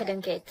ek ook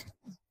gedink het.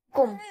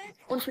 Kom,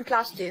 ons moet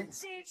klas toe.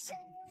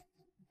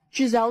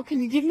 Giselle,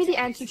 can you give me the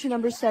answer to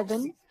number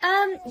 7?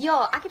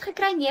 Ja, ek het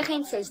gekry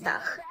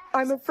 69.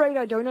 I'm afraid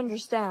I don't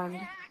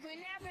understand.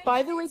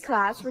 By the way,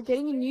 class, we're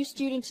getting a new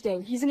student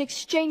today. He's an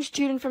exchange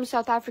student from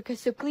South Africa,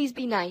 so please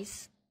be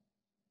nice.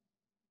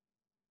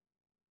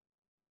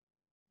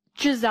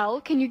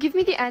 Giselle, can you give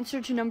me the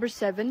answer to number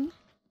 7?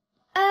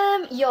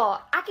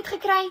 Ja, ek het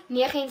gekry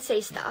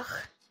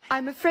 69.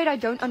 I'm afraid I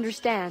don't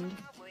understand.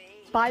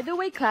 By the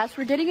way, class,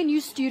 we're getting a new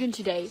student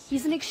today.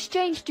 He's an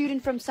exchange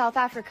student from South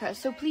Africa,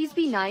 so please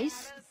be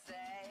nice.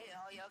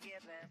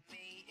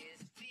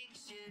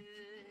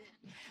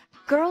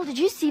 Girl, did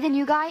you see the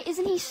new guy?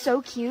 Isn't he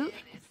so cute?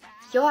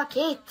 Ja, ek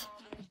het.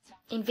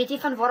 En weet jy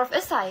van waar af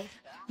is hy?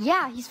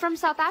 Yeah, he's from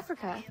South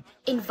Africa.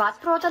 En wat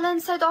praat hulle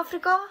in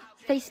Suid-Afrika?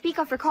 They speak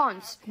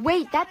Afrikaans.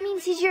 Wait, that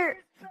means he's your...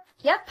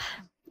 Yep.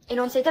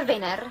 En ons het 'n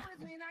wenner.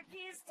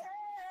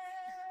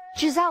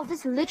 Giselle,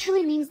 this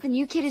literally means the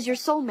new kid is your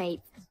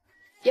soulmate.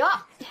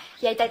 Ja,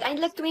 jy het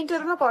uiteindelik 2 en 2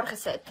 bymekaar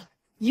gesit.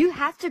 You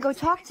have to go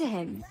talk to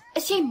him.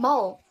 Is jy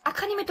mal? Ek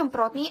gaan nie met hom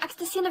praat nie. Ek's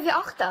te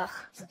senuweeagtig.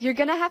 You're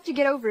gonna have to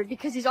get over it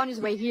because he's on his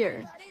way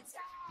here.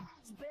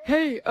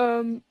 Hey,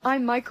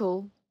 I'm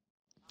Michael.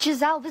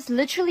 Giselle, this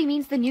literally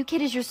means the new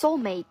kid is your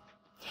soulmate.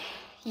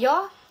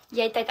 Ja,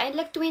 jy het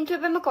uiteindelik 2 en 2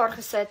 bymekaar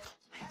gesit.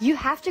 You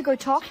have to go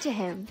talk to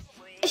him.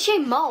 Is jy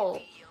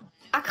mal?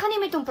 Ek gaan nie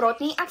met hom praat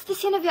nie. Ek's te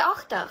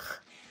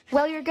senuweeagtig.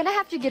 Well, you're gonna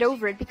have to get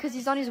over it because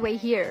he's on his way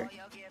here.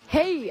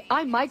 Hey,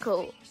 I'm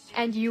Michael.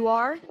 And you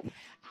are?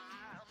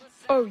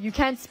 Oh, you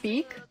can't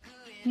speak?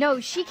 No,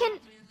 she can...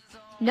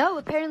 No,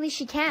 apparently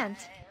she can't.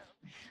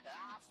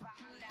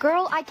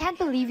 Girl, I can't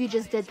believe you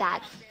just did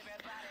that.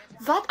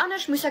 Wat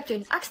anders moes ek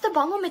doen? Ek's te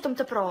bang om met hom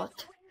te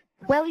praat.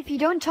 Well, if you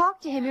don't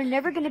talk to him, you're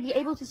never going to be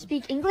able to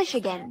speak English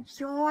again.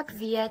 Ja, ek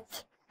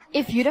weet.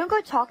 If you don't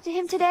go talk to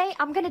him today,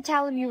 I'm going to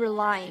tell him you were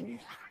lying.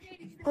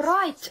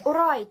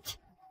 Alright.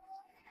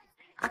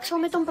 Ek sal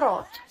met hom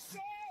praat.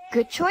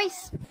 Good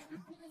choice.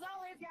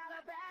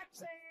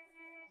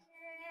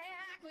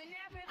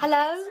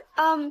 Hallo,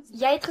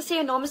 jy het gesê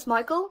jou naam is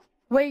Michael?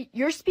 Wait,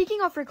 you're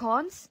speaking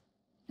Afrikaans?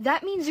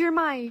 That means you're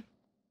my...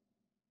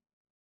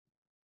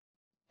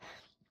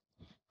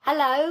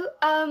 Hallo,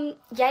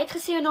 jy het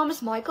gesê jou naam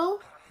is Michael?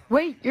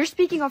 Wait, you're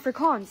speaking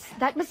Afrikaans.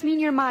 That must mean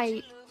you're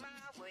my...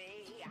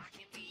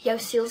 Jou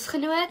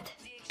sielsgenoot?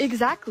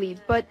 Exactly,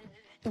 but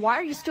why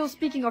are you still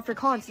speaking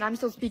Afrikaans and I'm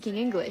still speaking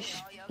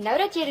English? Nou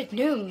dat jy dit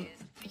noem,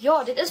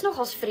 ja, dit is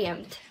nogals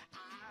vreemd.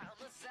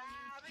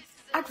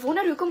 Ek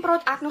wonder hoekom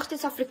praat ek nog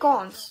steeds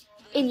Afrikaans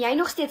en jy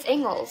nog steeds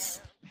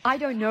Engels? I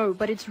don't know,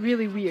 but it's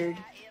really weird.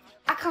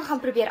 Ek gaan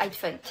probeer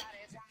uitvind.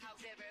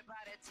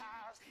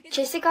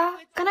 Jessica,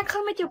 kan ek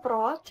gou met jou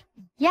praat?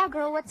 Yeah,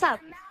 girl, what's up?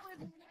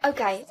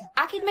 Okay,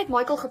 ek het met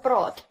Michael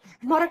gepraat,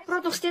 maar ek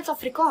praat nog steeds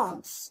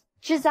Afrikaans.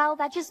 Giselle,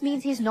 that just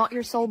means he's not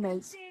your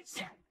soulmate.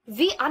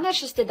 Wie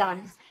anders is dit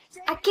dan?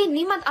 Ek ken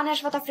niemand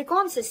anders wat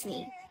Afrikaans is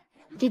nie.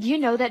 Did you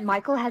know that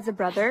Michael has a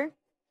brother?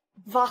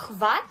 Wag,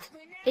 wat?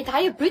 Het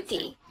hy 'n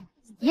boetie?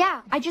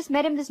 Yeah, I just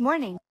met him this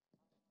morning.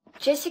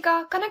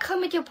 Jessica, kan ek gou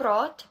met jou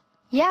praat?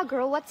 Yeah,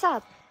 girl, what's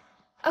up?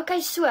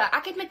 Okay, so,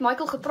 ek het met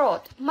Michael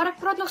gepraat, maar ek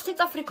praat nog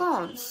steeds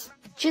Afrikaans.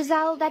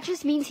 Giselle, that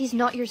just means he's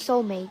not your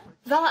soulmate.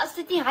 Wel, as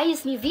dit nie hy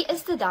is nie, wie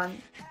is dit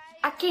dan?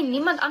 Ek ken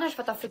niemand anders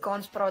wat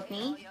Afrikaans praat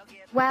nie.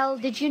 Well,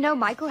 did you know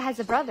Michael has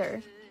a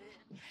brother?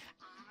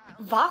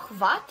 Wag,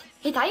 wat?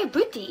 Het hy 'n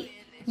boetie?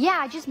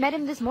 Yeah, I just met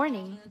him this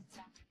morning.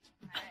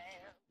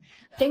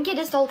 Dink jy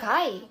dis dalk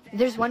hy?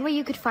 There's one way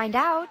you could find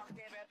out.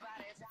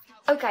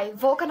 Okay,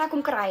 waar kan ek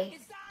hom kry?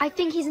 I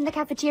think he's in the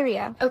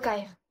cafeteria.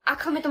 Okay, ek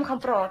gaan met hom gaan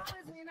praat.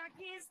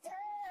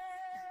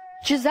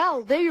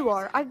 Giselle, there you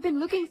are. I've been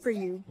looking for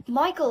you.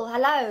 Michael,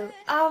 hallo.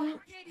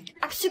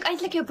 Ek soek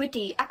eintlik jou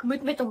boetie. Ek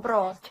moet met hom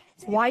praat.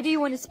 Why do you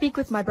want to speak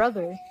with my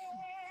brother?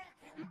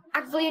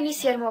 Ek wil jou nie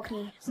seermaak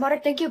nie, maar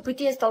ek dink jou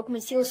boetie is dalk my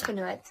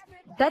sielsgenoot.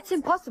 That's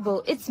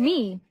impossible. It's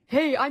me.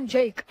 Hey, I'm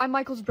Jake. I'm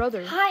Michael's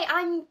brother. Hi,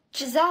 I'm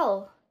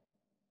Giselle.